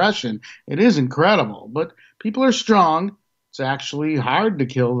of oppression. It is incredible, but people are strong. It's actually hard to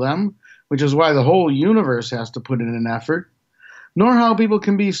kill them, which is why the whole universe has to put in an effort. Nor how people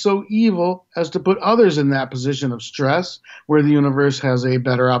can be so evil as to put others in that position of stress, where the universe has a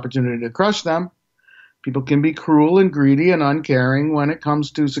better opportunity to crush them. People can be cruel and greedy and uncaring when it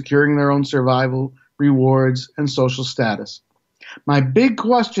comes to securing their own survival, rewards, and social status. My big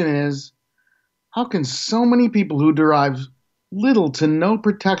question is, how can so many people who derive little to no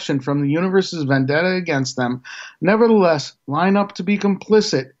protection from the universe's vendetta against them nevertheless line up to be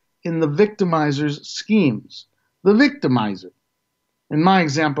complicit in the victimizer's schemes? The victimizer. In my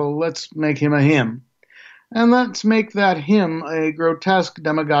example, let's make him a him. And let's make that him a grotesque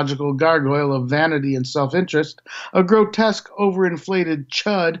demagogical gargoyle of vanity and self-interest, a grotesque overinflated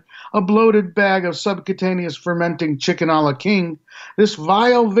chud, a bloated bag of subcutaneous fermenting chicken a la king. This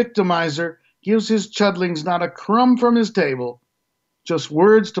vile victimizer gives his chudlings not a crumb from his table, just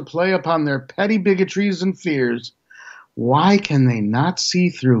words to play upon their petty bigotries and fears. Why can they not see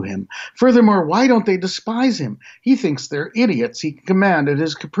through him? Furthermore, why don't they despise him? He thinks they're idiots he can command at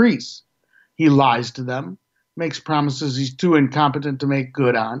his caprice. He lies to them, makes promises he's too incompetent to make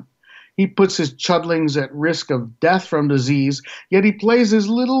good on. He puts his chudlings at risk of death from disease, yet he plays his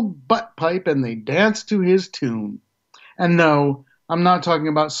little butt pipe and they dance to his tune. And no, I'm not talking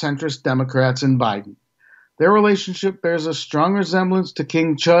about centrist Democrats and Biden. Their relationship bears a strong resemblance to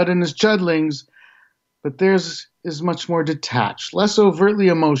King Chud and his chudlings, but theirs is much more detached, less overtly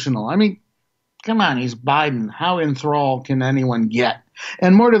emotional. I mean, come on, he's Biden. How enthralled can anyone get?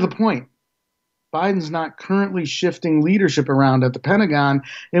 And more to the point, Biden's not currently shifting leadership around at the Pentagon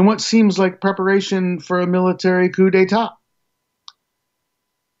in what seems like preparation for a military coup d'etat.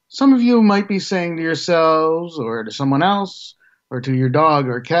 Some of you might be saying to yourselves or to someone else, or to your dog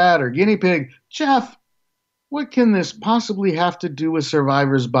or cat or guinea pig, Jeff, what can this possibly have to do with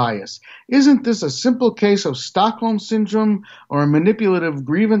survivor's bias? Isn't this a simple case of Stockholm Syndrome or manipulative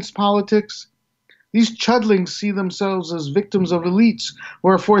grievance politics? These chudlings see themselves as victims of elites who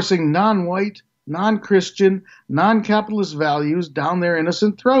are forcing non-white, non-Christian, non-capitalist values down their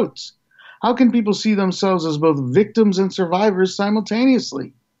innocent throats. How can people see themselves as both victims and survivors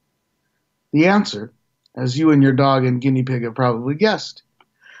simultaneously? The answer, as you and your dog and guinea pig have probably guessed,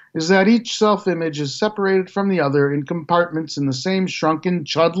 is that each self-image is separated from the other in compartments in the same shrunken,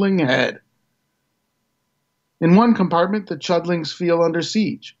 chudling head. In one compartment, the chudlings feel under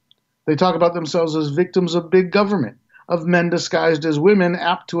siege. They talk about themselves as victims of big government, of men disguised as women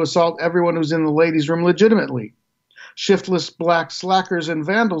apt to assault everyone who's in the ladies' room legitimately. Shiftless black slackers and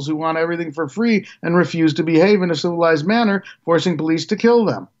vandals who want everything for free and refuse to behave in a civilized manner, forcing police to kill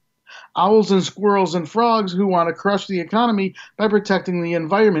them. Owls and squirrels and frogs who want to crush the economy by protecting the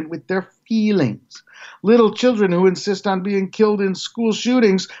environment with their feelings. Little children who insist on being killed in school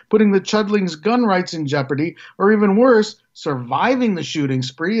shootings, putting the chudlings' gun rights in jeopardy, or even worse, surviving the shooting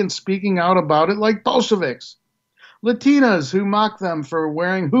spree and speaking out about it like Bolsheviks. Latinas who mock them for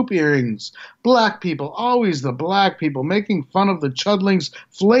wearing hoop earrings. Black people, always the black people, making fun of the chudlings'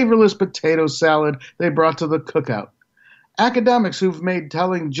 flavorless potato salad they brought to the cookout. Academics who've made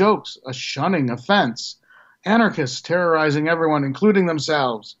telling jokes a shunning offense. Anarchists terrorizing everyone, including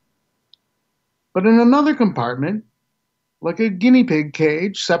themselves. But in another compartment, like a guinea pig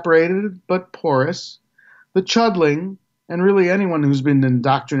cage, separated but porous, the chudling, and really anyone who's been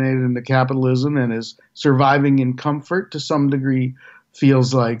indoctrinated into capitalism and is surviving in comfort to some degree,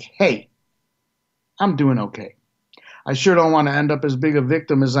 feels like, hey, I'm doing okay. I sure don't want to end up as big a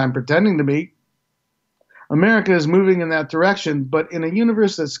victim as I'm pretending to be. America is moving in that direction, but in a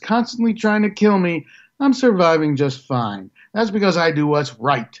universe that's constantly trying to kill me, I'm surviving just fine. That's because I do what's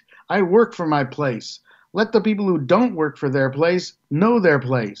right. I work for my place. Let the people who don't work for their place know their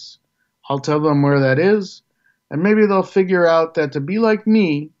place. I'll tell them where that is, and maybe they'll figure out that to be like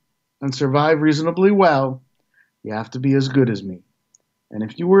me and survive reasonably well, you have to be as good as me. And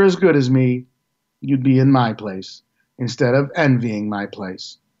if you were as good as me, you'd be in my place instead of envying my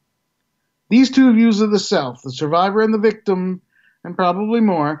place. These two views of the self, the survivor and the victim, and probably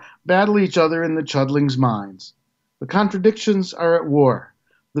more, battle each other in the chudlings' minds. The contradictions are at war.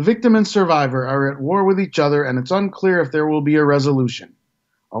 The victim and survivor are at war with each other, and it's unclear if there will be a resolution.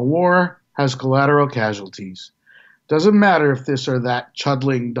 A war has collateral casualties. Doesn't matter if this or that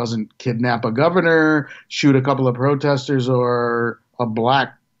chudling doesn't kidnap a governor, shoot a couple of protesters or a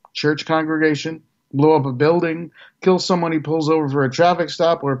black church congregation, blow up a building, kill someone he pulls over for a traffic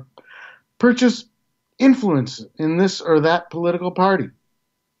stop, or purchase influence in this or that political party.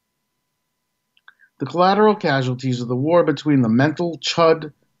 The collateral casualties of the war between the mental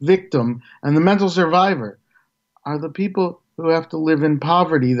chud victim and the mental survivor are the people who have to live in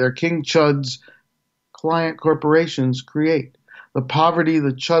poverty their king chuds client corporations create. The poverty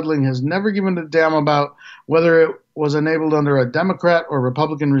the chudling has never given a damn about whether it was enabled under a Democrat or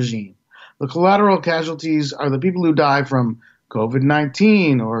Republican regime. The collateral casualties are the people who die from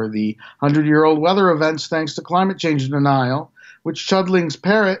COVID-19 or the 100-year-old weather events thanks to climate change denial, which chudlings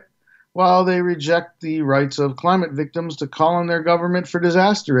parrot while they reject the rights of climate victims to call on their government for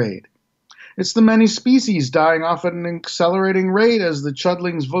disaster aid. It's the many species dying off at an accelerating rate as the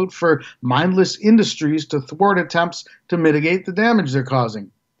chudlings vote for mindless industries to thwart attempts to mitigate the damage they're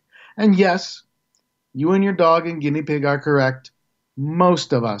causing. And yes, you and your dog and guinea pig are correct.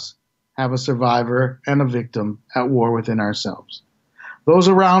 Most of us have a survivor and a victim at war within ourselves. Those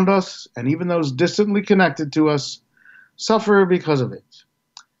around us, and even those distantly connected to us, suffer because of it,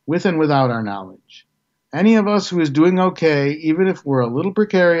 with and without our knowledge. Any of us who is doing okay, even if we're a little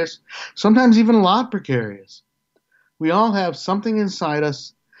precarious, sometimes even a lot precarious, we all have something inside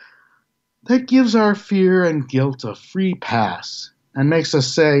us that gives our fear and guilt a free pass and makes us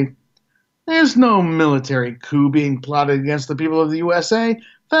say, there's no military coup being plotted against the people of the USA.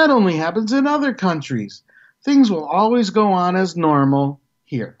 That only happens in other countries. Things will always go on as normal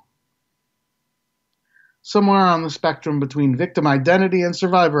here. Somewhere on the spectrum between victim identity and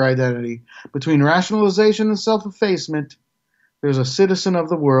survivor identity, between rationalization and self-effacement, there's a citizen of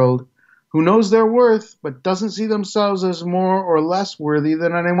the world who knows their worth but doesn't see themselves as more or less worthy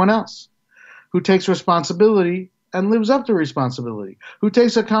than anyone else, who takes responsibility and lives up to responsibility, who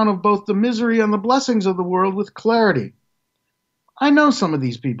takes account of both the misery and the blessings of the world with clarity. I know some of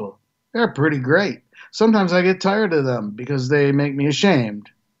these people. They're pretty great. Sometimes I get tired of them because they make me ashamed.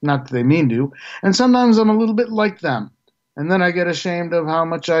 Not that they mean to. And sometimes I'm a little bit like them. And then I get ashamed of how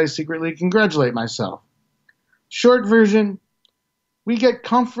much I secretly congratulate myself. Short version, we get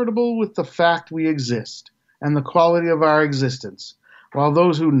comfortable with the fact we exist and the quality of our existence, while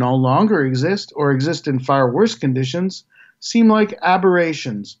those who no longer exist or exist in far worse conditions seem like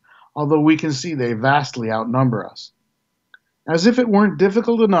aberrations, although we can see they vastly outnumber us. As if it weren't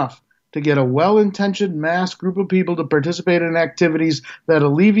difficult enough to get a well-intentioned mass group of people to participate in activities that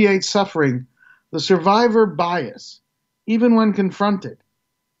alleviate suffering, the survivor bias, even when confronted,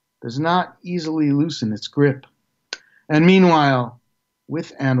 does not easily loosen its grip. And meanwhile,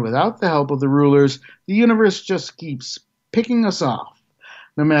 with and without the help of the rulers, the universe just keeps picking us off,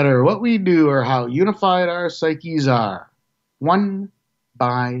 no matter what we do or how unified our psyches are, one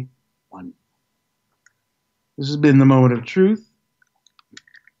by one. This has been the Moment of Truth.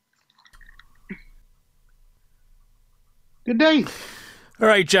 Good day. All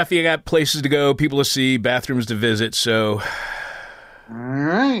right, Jeff, you got places to go, people to see, bathrooms to visit, so... All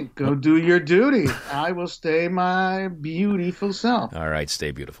right, go do your duty. I will stay my beautiful self. All right,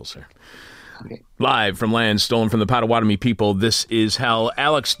 stay beautiful, sir. Okay. Live from land stolen from the Potawatomi people, this is Hell.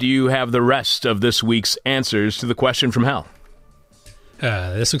 Alex, do you have the rest of this week's answers to the question from Hell?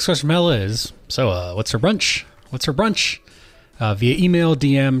 This week's question from Hell is, what's for brunch? What's for brunch? Via email,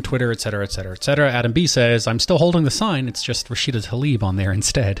 DM, Twitter, etc., etc., etc. Adam B. says, I'm still holding the sign. It's just Rashida Tlaib on there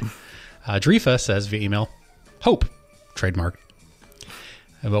instead. Drifa says via email, Hope, trademark.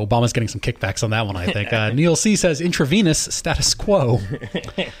 Obama's getting some kickbacks on that one, I think. Neil C. says, intravenous status quo.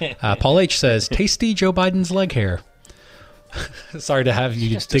 Paul H. says, tasty Joe Biden's leg hair. Sorry to have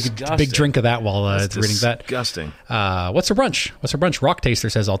you take a big drink of that while reading that. Disgusting. What's for brunch? What's for brunch? Rock Taster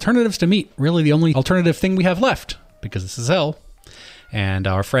says, alternatives to meat. Really the only alternative thing we have left, because this is hell. And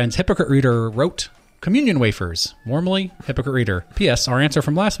our friends Hypocrite Reader wrote, communion wafers. Warmly, Hypocrite Reader. P.S. Our answer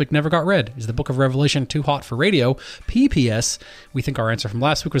from last week never got read. Is the Book of Revelation too hot for radio? P.P.S. We think our answer from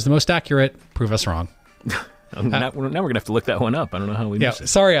last week was the most accurate. Prove us wrong. Now we're going to have to look that one up. I don't know how we missed it.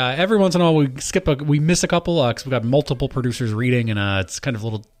 Sorry, every once in a while we miss a couple because we've got multiple producers reading, and it's kind of a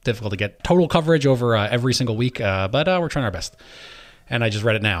little difficult to get total coverage over every single week, but we're trying our best. And I just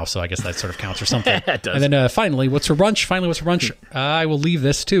read it now, so I guess that sort of counts or something. It does. And then finally, what's for brunch? I will leave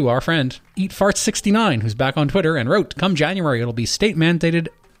this to our friend EatFarts69, who's back on Twitter and wrote, come January, it'll be state-mandated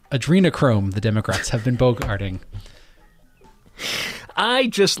adrenochrome the Democrats have been bogarting. I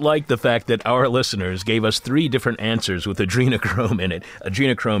just like the fact that our listeners gave us 3 different answers with adrenochrome in it.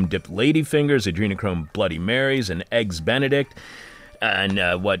 Adrenochrome dipped ladyfingers, adrenochrome Bloody Marys, and Eggs Benedict. And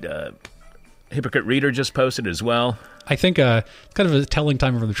Hypocrite Reader just posted as well. I think it's kind of a telling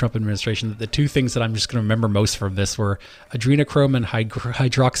time from the Trump administration that the 2 things that I'm just going to remember most from this were adrenochrome and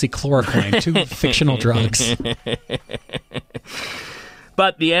hydroxychloroquine, 2 fictional drugs.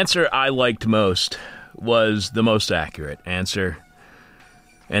 But the answer I liked most was the most accurate answer,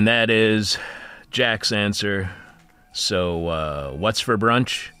 and that is Jack's answer. So what's for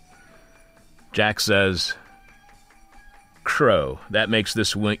brunch? Jack says crow. That makes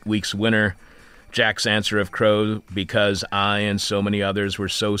this week's winner Jack's answer of crow, because I and so many others were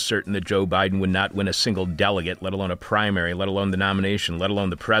so certain that Joe Biden would not win a single delegate, let alone a primary, let alone the nomination, let alone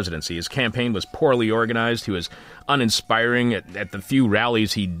the presidency. His campaign was poorly organized. He was uninspiring at the few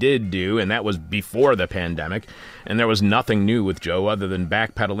rallies he did do, and that was before the pandemic. And there was nothing new with Joe other than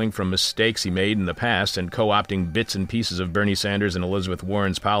backpedaling from mistakes he made in the past and co-opting bits and pieces of Bernie Sanders and Elizabeth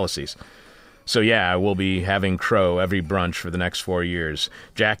Warren's policies. So yeah, I will be having crow every brunch for the next 4 years.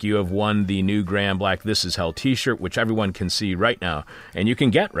 Jack, you have won the new Graham Black This Is Hell t-shirt, which everyone can see right now. And you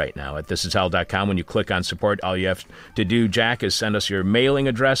can get right now at thisishell.com. When you click on support, all you have to do, Jack, is send us your mailing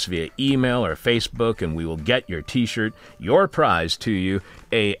address via email or Facebook, and we will get your t-shirt, your prize, to you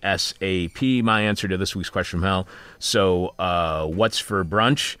ASAP. My answer to this week's question from hell. So what's for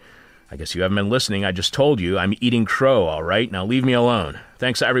brunch? I guess you haven't been listening. I just told you I'm eating crow, all right? Now leave me alone.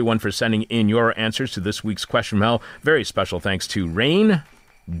 Thanks to everyone for sending in your answers to this week's question from hell. Very special thanks to Rain,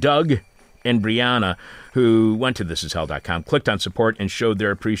 Doug, and Brianna, who went to thisishell.com, clicked on support, and showed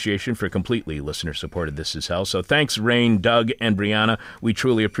their appreciation for completely listener-supported This Is Hell. So thanks, Rain, Doug, and Brianna. We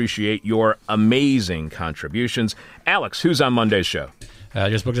truly appreciate your amazing contributions. Alex, who's on Monday's show?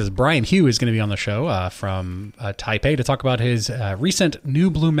 Just booked as Brian Hugh is going to be on the show from Taipei to talk about his recent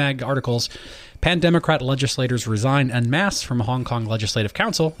New Blue Mag articles, Pan-Democrat legislators resign en masse from Hong Kong Legislative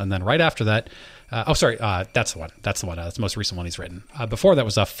Council. And then right after that, that's the one. That's the most recent one he's written. Before that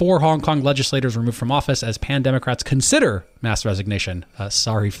was 4 Hong Kong legislators removed from office as Pan-Democrats consider mass resignation.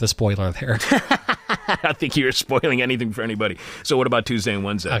 Sorry for the spoiler there. I don't think you're spoiling anything for anybody. So what about Tuesday and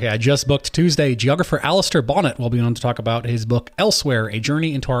Wednesday? Okay, I just booked Tuesday. Geographer Alistair Bonnet will be on to talk about his book, Elsewhere, A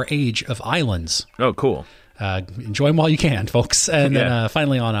Journey into Our Age of Islands. Oh, cool. Enjoy them while you can, folks. And then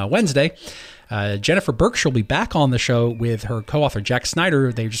finally on Wednesday, Jennifer Berkshire will be back on the show with her co-author Jack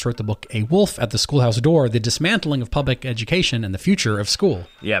Snyder. They just wrote the book A Wolf at the Schoolhouse Door, The Dismantling of Public Education and the Future of School.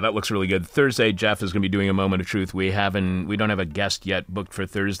 Yeah, that looks really good. Thursday, Jeff is going to be doing a Moment of Truth. We don't have a guest yet booked for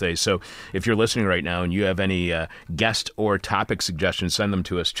Thursday, so if you're listening right now and you have any guest or topic suggestions, send them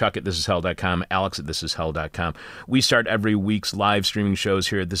to us. Chuck at thisishell.com, Alex at thisishell.com. We start every week's live streaming shows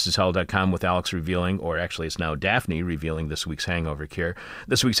here at thisishell.com with Alex revealing, or actually it's now Daphne revealing this week's hangover cure.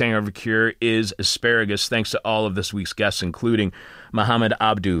 This week's hangover cure is is asparagus. Thanks to all of this week's guests, including Mohammed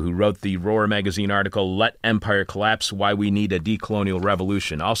Abdu, who wrote the Roar magazine article, Let Empire Collapse, Why We Need a Decolonial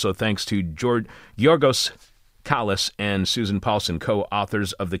Revolution. Also thanks to Yorgos Kallis and Susan Paulson,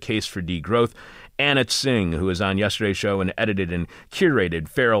 co-authors of The Case for Degrowth. Anit Singh, who was on yesterday's show and edited and curated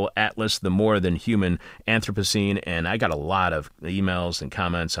Feral Atlas, The More Than Human Anthropocene. And I got a lot of emails and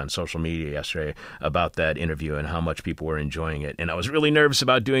comments on social media yesterday about that interview and how much people were enjoying it. And I was really nervous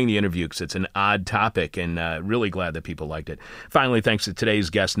about doing the interview because it's an odd topic, and really glad that people liked it. Finally, thanks to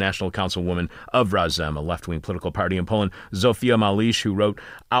today's guest, National Councilwoman of Razem, a left-wing political party in Poland, Zofia Malish, who wrote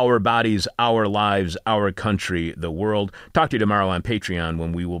Our Bodies, Our Lives, Our Country, the World. Talk to you tomorrow on Patreon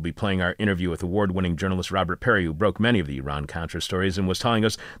when we will be playing our interview with award-winning journalist Robert Perry, who broke many of the Iran-Contra stories and was telling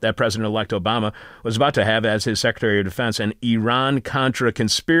us that President-elect Obama was about to have as his Secretary of Defense an Iran-Contra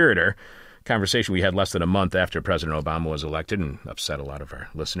conspirator. Conversation we had less than a month after President Obama was elected and upset a lot of our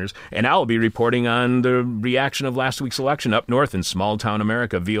listeners. And I'll be reporting on the reaction of last week's election up north in small-town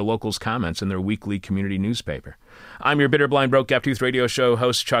America via locals' comments in their weekly community newspaper. I'm your bitter, blind, broke, gap-toothed radio show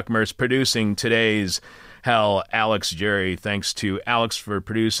host, Chuck Merce, producing today's Hell, Alex Jerry. Thanks to Alex for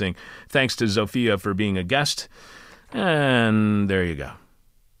producing. Thanks to Zofia for being a guest. And there you go.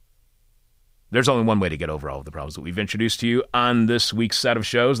 There's only one way to get over all of the problems that we've introduced to you on this week's set of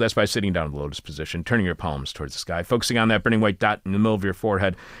shows. That's by sitting down in the lotus position, turning your palms towards the sky, focusing on that burning white dot in the middle of your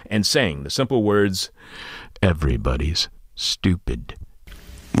forehead, and saying the simple words, everybody's stupid.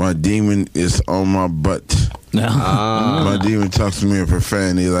 My demon is on my butt. My demon talks to me in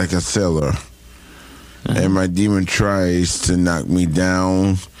profanity like a sailor. And my demon tries to knock me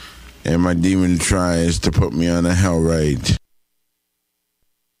down. And my demon tries to put me on a hell ride.